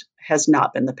not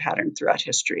been the pattern throughout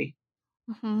history.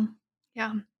 Mm-hmm.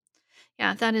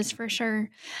 Yeah, that is for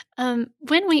sure.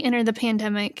 When we entered the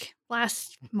pandemic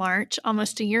last March,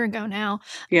 almost a year ago now,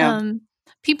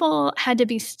 people had to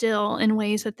be still in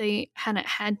ways that they hadn't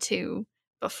had to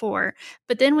before.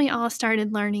 But then we all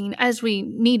started learning, as we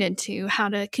needed to, how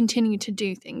to continue to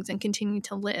do things and continue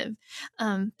to live.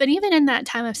 But even in that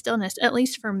time of stillness, at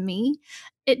least for me,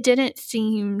 it didn't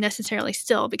seem necessarily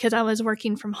still, because I was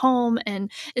working from home,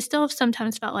 and it still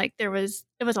sometimes felt like it was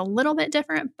a little bit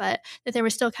different, but that there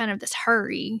was still kind of this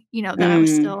hurry, that I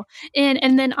was still in.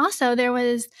 And then also there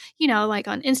was, like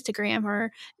on Instagram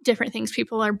or different things,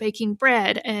 people are baking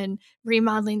bread and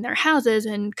remodeling their houses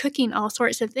and cooking all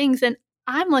sorts of things. And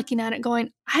I'm looking at it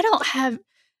going, I don't have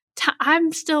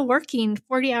I'm still working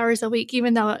 40 hours a week,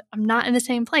 even though I'm not in the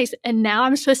same place. And now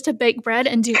I'm supposed to bake bread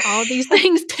and do all these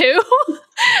things too.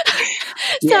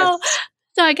 Yes.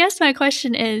 So I guess my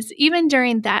question is, even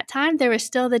during that time, there was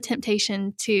still the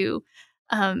temptation to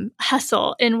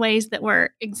hustle in ways that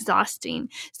were exhausting.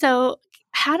 So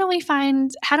how do we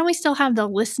still have the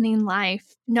listening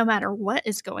life no matter what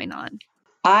is going on?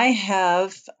 I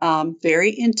have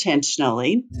very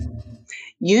intentionally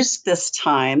used this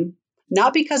time,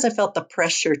 not because I felt the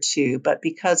pressure to, but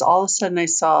because all of a sudden I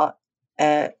saw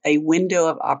a window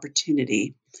of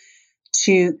opportunity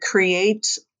to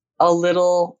create a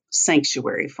little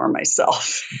sanctuary for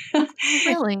myself.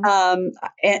 Really?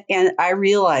 And I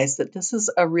realized that this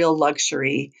is a real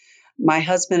luxury. My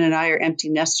husband and I are empty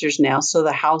nesters now, so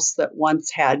the house that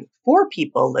once had 4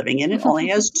 people living in it only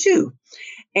has 2.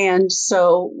 And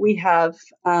so we have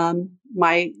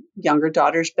my younger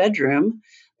daughter's bedroom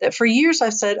that for years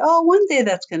I've said, oh, one day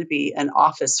that's going to be an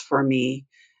office for me,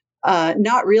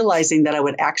 not realizing that I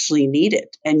would actually need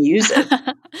it and use it.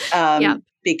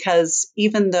 Because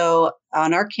even though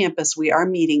on our campus we are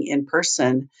meeting in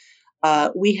person,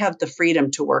 we have the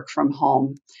freedom to work from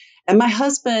home. And my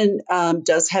husband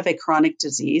does have a chronic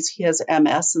disease. He has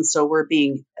MS, and so we're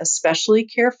being especially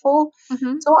careful.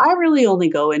 So I really only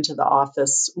go into the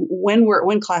office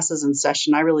when class is in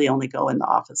session. I really only go in the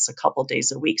office a couple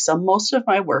days a week. So most of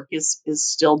my work is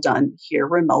still done here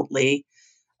remotely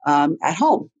at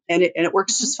home, and it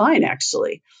works just fine,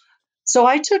 actually. So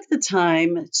I took the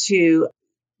time to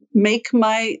make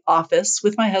my office,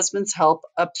 with my husband's help,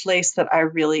 a place that I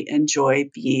really enjoy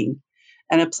being,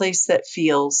 and a place that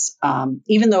feels,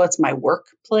 even though it's my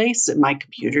workplace and my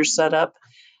computer setup,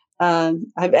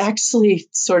 I've actually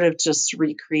sort of just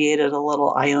recreated a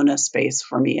little Iona space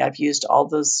for me. I've used all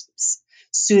those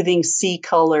soothing sea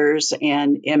colors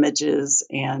and images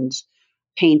and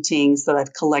paintings that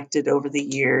I've collected over the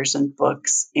years, and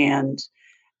books, and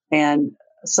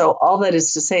so all that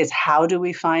is to say is, how do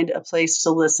we find a place to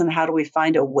listen? How do we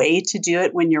find a way to do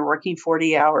it when you're working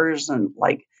 40 hours? And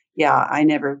I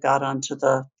never got onto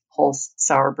the whole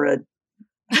sourdough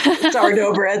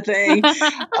bread thing. But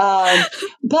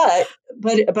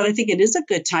I think it is a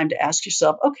good time to ask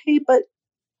yourself, okay,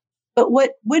 but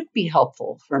what would be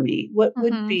helpful for me? What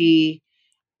would be,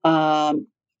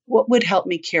 what would help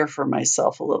me care for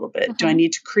myself a little bit? Do I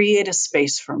need to create a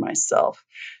space for myself?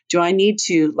 Do I need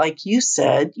to, like you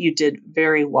said, you did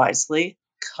very wisely,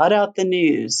 cut out the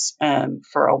news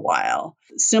for a while?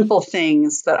 Simple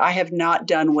things that I have not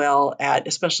done well at,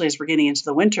 especially as we're getting into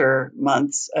the winter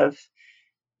months of,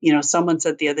 someone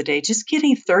said the other day, just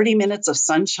getting 30 minutes of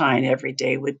sunshine every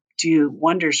day would do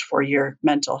wonders for your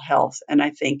mental health. And I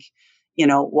think,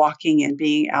 walking and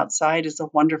being outside is a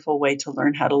wonderful way to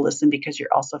learn how to listen, because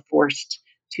you're also forced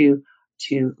to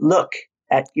look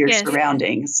at your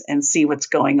surroundings and see what's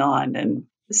going on. And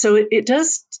so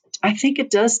I think it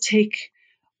does take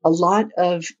a lot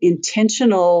of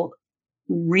intentional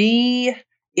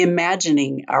reimagining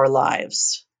our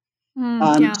lives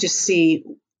to see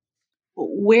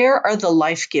where are the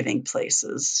life-giving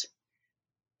places,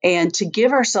 and to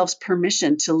give ourselves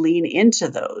permission to lean into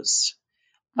those.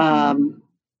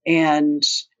 And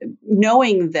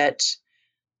knowing that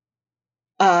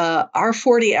our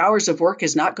 40 hours of work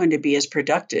is not going to be as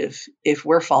productive if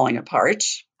we're falling apart.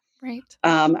 Right.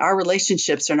 Our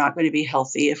relationships are not going to be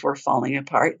healthy if we're falling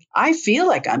apart. I feel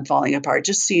like I'm falling apart.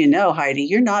 Just so you know, Heidi,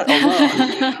 you're not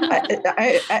alone.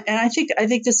 And I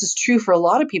think this is true for a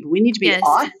lot of people. We need to be Yes.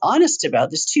 honest about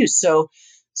this too. So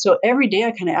every day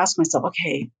I kind of ask myself,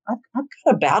 okay, I've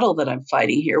got a battle that I'm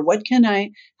fighting here.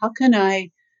 How can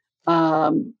I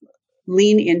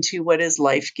lean into what is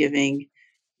life-giving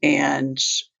and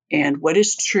what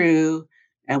is true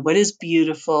and what is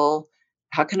beautiful?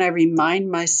 How can I remind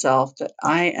myself that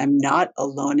I am not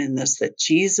alone in this, that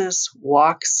Jesus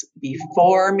walks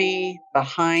before me,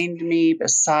 behind me,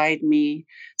 beside me,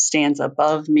 stands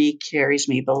above me, carries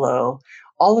me below?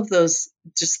 All of those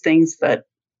just things that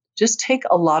just take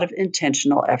a lot of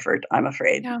intentional effort, I'm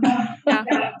afraid.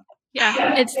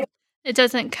 Yeah. It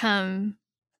doesn't come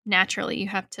naturally. You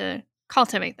have to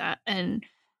cultivate that and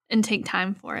take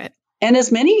time for it. And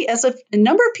as a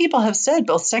number of people have said,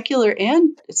 both secular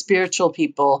and spiritual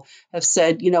people have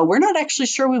said, we're not actually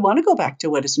sure we want to go back to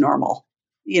what is normal,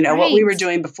 what we were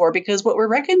doing before, because what we're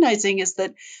recognizing is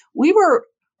that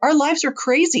our lives are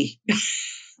crazy.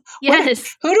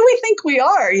 Yes. Who do we think we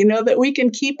are, that we can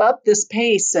keep up this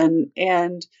pace and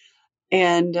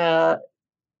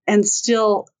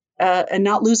still and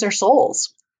not lose our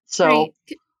souls. So, right.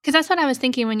 Because that's what I was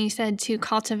thinking when you said to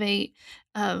cultivate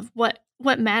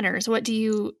what matters.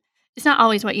 It's not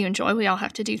always what you enjoy. We all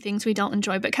have to do things we don't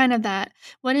enjoy, but kind of that,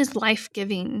 what is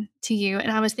life-giving to you?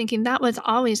 And I was thinking that was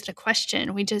always the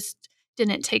question. We just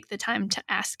didn't take the time to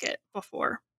ask it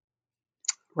before.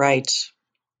 Right.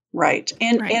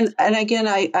 And again,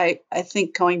 I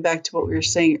think going back to what we were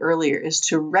saying earlier is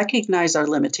to recognize our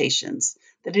limitations,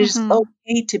 that it is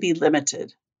okay to be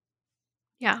limited.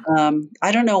 Yeah.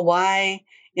 I don't know why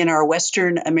in our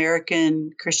Western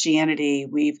American Christianity,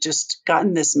 we've just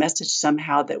gotten this message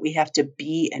somehow that we have to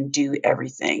be and do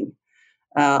everything.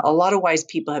 A lot of wise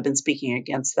people have been speaking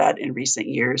against that in recent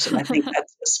years. And I think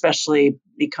that's especially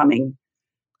becoming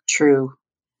true.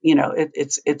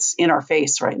 It's in our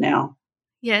face right now.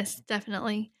 Yes,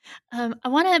 definitely.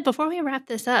 Before we wrap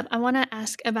this up, I want to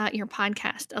ask about your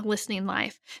podcast, A Listening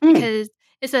Life, because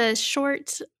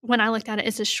when I looked at it,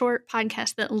 it's a short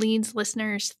podcast that leads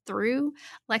listeners through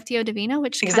Lectio Divina,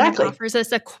 which kind of offers us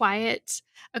the quiet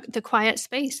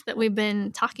space that we've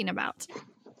been talking about.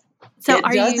 So it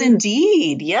does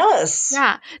indeed, yes.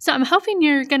 Yeah. So I'm hoping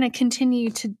you're going to continue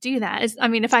to do that.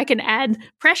 If I can add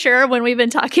pressure when we've been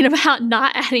talking about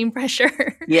not adding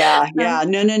pressure. Yeah. No.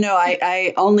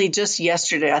 I only just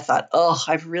yesterday I thought,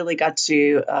 I've really got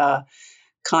to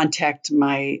contact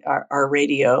our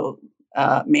radio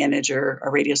manager,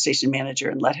 our radio station manager,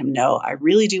 and let him know I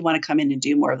really do want to come in and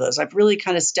do more of those. I've really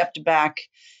kind of stepped back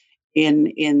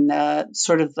in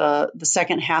sort of the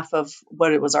second half of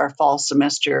what it was our fall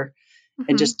semester.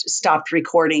 And just stopped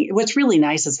recording. What's really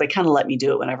nice is they kind of let me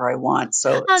do it whenever I want.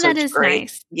 So that it's is great.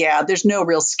 Nice. Yeah, there's no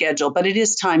real schedule, but it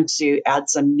is time to add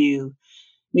some new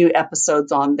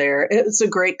episodes on there. It's a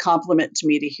great compliment to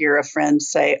me to hear a friend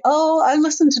say, I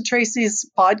listen to Tracy's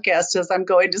podcast as I'm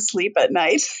going to sleep at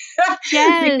night.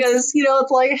 Yes. Because,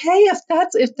 it's like, hey,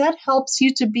 if that helps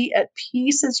you to be at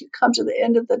peace as you come to the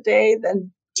end of the day, then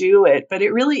do it. But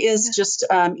it really is just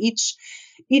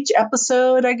each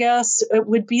episode, I guess, it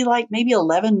would be like maybe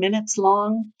 11 minutes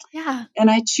long. Yeah.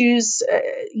 And I choose,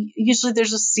 usually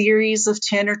there's a series of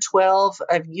 10 or 12.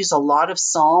 I've used a lot of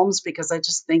Psalms because I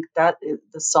just think that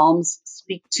the Psalms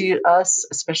speak to us,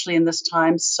 especially in this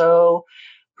time, so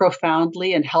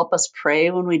profoundly and help us pray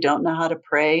when we don't know how to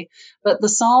pray. But the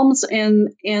Psalms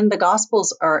and the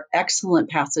Gospels are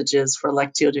excellent passages for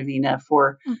Lectio Divina,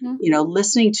 for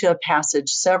listening to a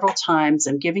passage several times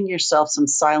and giving yourself some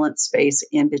silent space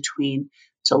in between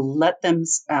to let them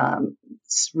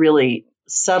really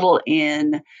settle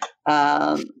in.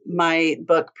 My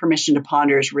book, Permission to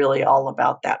Ponder, is really all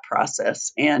about that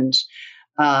process and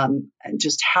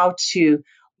just how to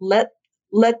let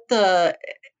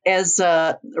as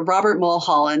Robert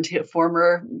Mulholland,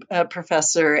 former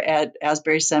professor at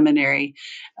Asbury Seminary,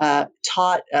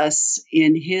 taught us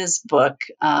in his book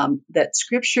that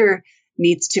Scripture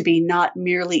needs to be not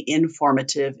merely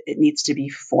informative, it needs to be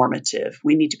formative.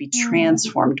 We need to be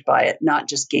transformed by it, not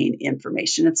just gain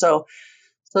information. And so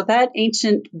that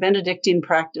ancient Benedictine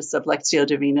practice of Lectio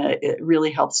Divina, it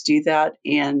really helps do that.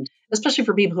 And especially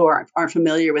for people who aren't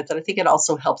familiar with it, I think it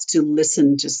also helps to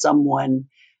listen to someone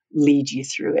lead you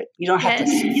through it. You don't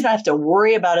have to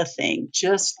worry about a thing.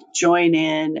 Just join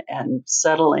in and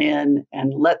settle in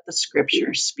and let the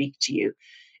Scriptures speak to you.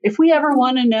 If we ever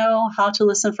want to know how to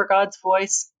listen for God's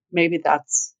voice, maybe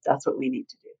that's what we need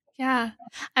to do. Yeah,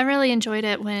 I really enjoyed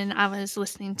it when I was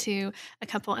listening to a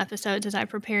couple episodes as I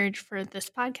prepared for this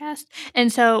podcast.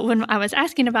 And so when I was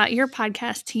asking about your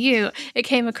podcast to you, it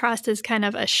came across as kind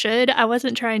of a should. I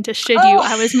wasn't trying to should you. Oh,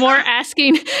 I was more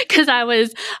asking because I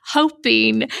was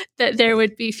hoping that there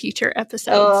would be future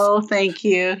episodes. oh, thank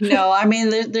you. No, I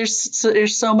mean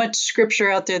there's so much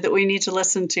scripture out there that we need to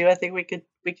listen to. I think we could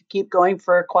keep going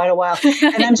for quite a while.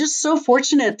 And I'm just so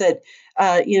fortunate that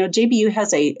JBU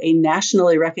has a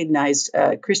nationally recognized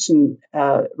Christian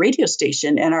radio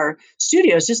station, and our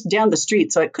studio is just down the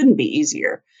street, so it couldn't be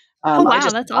easier. Oh, I wow,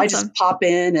 just that's I just awesome. pop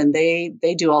in, and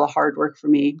they do all the hard work for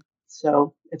me.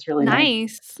 So it's really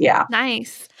nice. Nice. Yeah.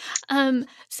 Nice.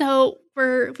 So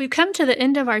we've come to the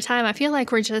end of our time. I feel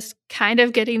like we're just kind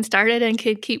of getting started and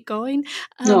could keep going.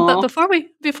 But No.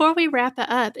 before we wrap it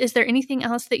up, is there anything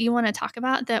else that you want to talk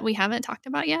about that we haven't talked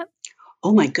about yet?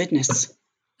 Oh my goodness.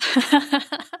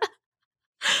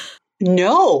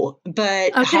 No,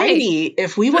 but Okay. Heidi,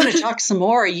 if we want to talk some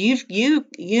more, you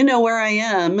know where I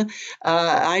am.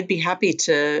 I'd be happy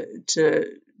to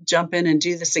jump in and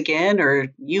do this again, or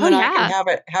you Oh and I can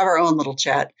yeah. have our own little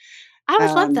chat. I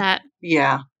would love Um, that.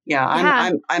 yeah, yeah,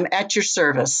 Yeah. I'm at your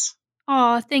service.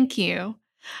 Oh, thank you.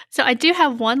 So I do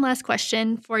have one last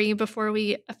question for you before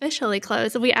we officially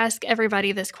close. We ask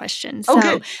everybody this question. Oh, So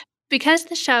good. because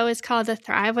the show is called the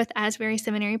Thrive with Asbury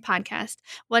Seminary podcast,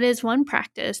 what is one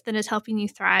practice that is helping you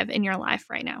thrive in your life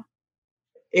right now?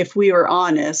 If we were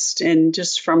honest, and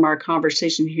just from our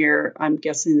conversation here, I'm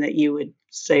guessing that you would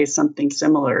say something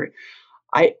similar.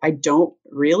 I don't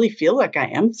really feel like I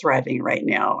am thriving right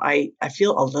now. I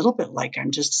feel a little bit like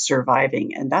I'm just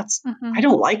surviving, and I Mhm.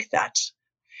 don't like that.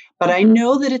 But I Mhm.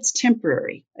 know that it's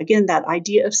temporary. Again, that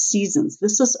idea of seasons.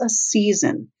 This is a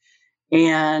season,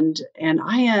 and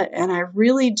I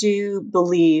really do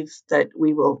believe that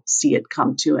we will see it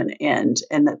come to an end,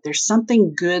 and that there's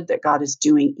something good that God is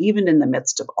doing even in the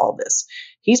midst of all this.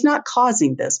 He's not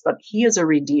causing this, but He is a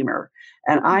redeemer,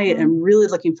 and I Mhm. am really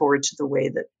looking forward to the way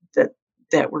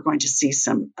that we're going to see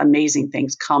some amazing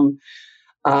things come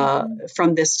Mhm.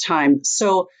 from this time.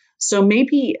 So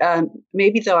maybe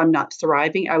though I'm not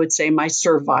thriving, I would say my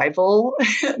survival,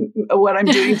 what I'm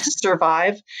doing to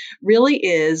survive, really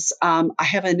is. I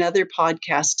have another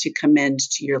podcast to commend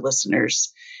to your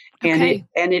listeners, Okay.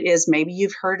 and it is, maybe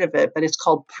you've heard of it, but it's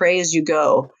called Pray As You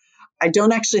Go. I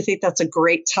don't actually think that's a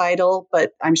great title,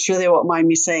 but I'm sure they won't mind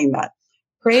me saying that.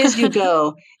 Pray As You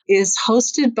Go is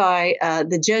hosted by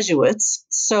the Jesuits.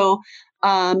 So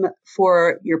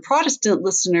for your Protestant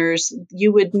listeners,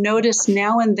 you would notice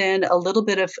now and then a little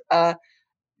bit of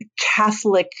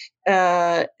Catholic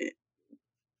uh,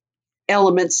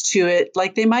 elements to it.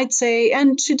 Like they might say,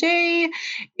 and today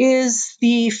is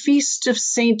the feast of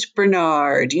Saint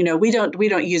Bernard. We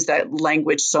don't use that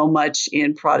language so much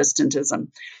in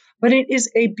Protestantism, but it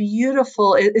is a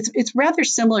beautiful. It's rather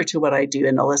similar to what I do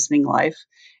in a listening life.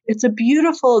 It's a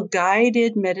beautiful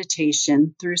guided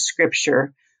meditation through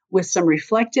Scripture with some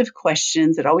reflective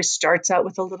questions. It always starts out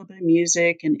with a little bit of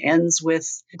music and ends with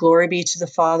glory be to the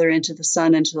Father, and to the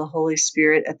Son, and to the Holy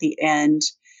Spirit at the end.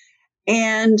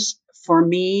 And for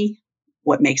me,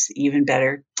 what makes it even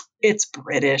better, it's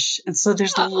British. And so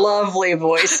there's lovely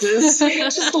voices,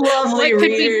 just lovely What could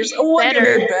be readers. What could be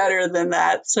better? better than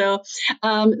that? So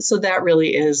that really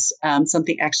is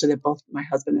something actually that both my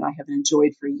husband and I have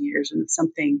enjoyed for years. And it's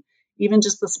something, even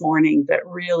just this morning, that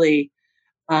really,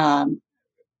 um,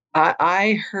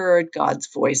 I heard God's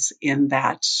voice in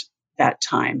that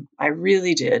time. I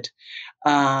really did.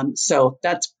 So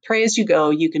that's Pray As You Go.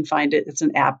 You can find it. It's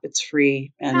an app. It's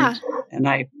free, Yeah. and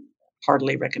I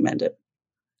heartily recommend it.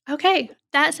 Okay.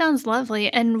 That sounds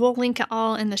lovely. And we'll link it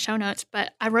all in the show notes,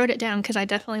 but I wrote it down because I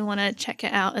definitely want to check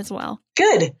it out as well.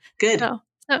 Good, good.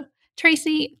 So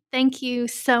Tracy, thank you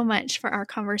so much for our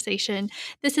conversation.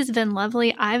 This has been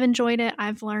lovely. I've enjoyed it.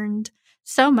 I've learned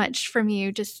so much from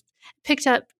you. Just picked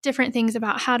up different things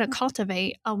about how to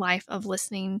cultivate a life of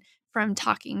listening from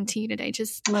talking to you today.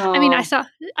 I mean, I Oh, saw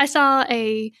I saw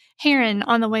a heron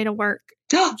on the way to work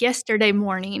yesterday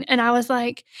morning, and I was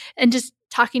like, and just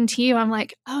talking to you, I'm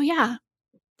like, oh yeah,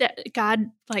 that God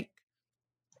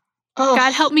oh,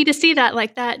 helped me to see that,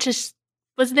 like, that just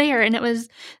was there, and it was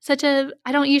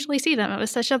I don't usually see them. It was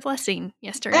such a blessing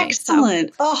yesterday, so,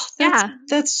 excellent. Oh, that's yeah.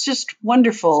 that's just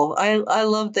wonderful. I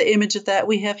love the image of that.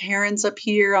 We have herons up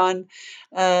here on.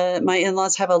 My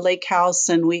in-laws have a lake house,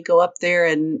 and we go up there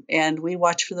and we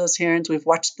watch for those herons. We've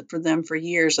watched for them for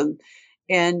years,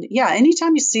 and yeah,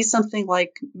 anytime you see something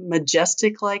like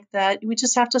majestic like that, we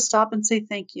just have to stop and say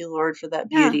thank you, Lord, for that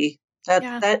Yeah, beauty. That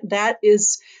yeah, that that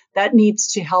is that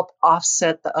needs to help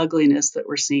offset the ugliness that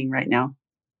we're seeing right now.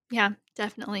 yeah,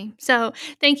 Definitely. So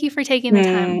thank you for taking the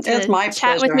time It was to my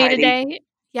chat with pleasure, me Heidi. today.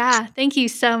 Yeah, thank you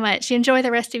so much. Enjoy the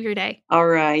rest of your day. All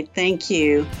right. Thank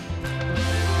you.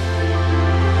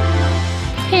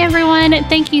 Hey everyone,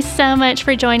 thank you so much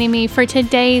for joining me for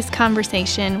today's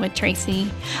conversation with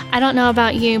Tracy. I don't know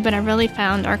about you, but I really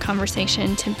found our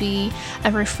conversation to be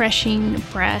a refreshing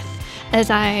breath as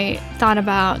I thought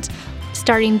about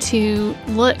starting to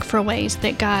look for ways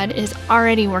that God is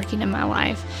already working in my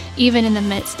life, even in the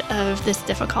midst of this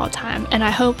difficult time. And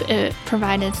I hope it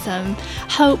provided some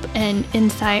hope and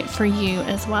insight for you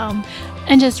as well.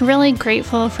 And just really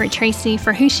grateful for Tracy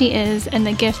for who she is and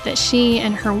the gift that she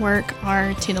and her work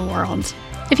are to the world.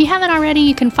 If you haven't already,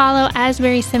 you can follow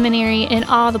Asbury Seminary in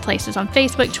all the places on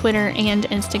Facebook, Twitter, and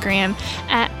Instagram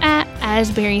at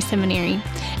Asbury Seminary.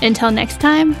 Until next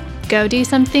time, go do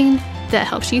something that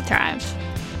helps you thrive.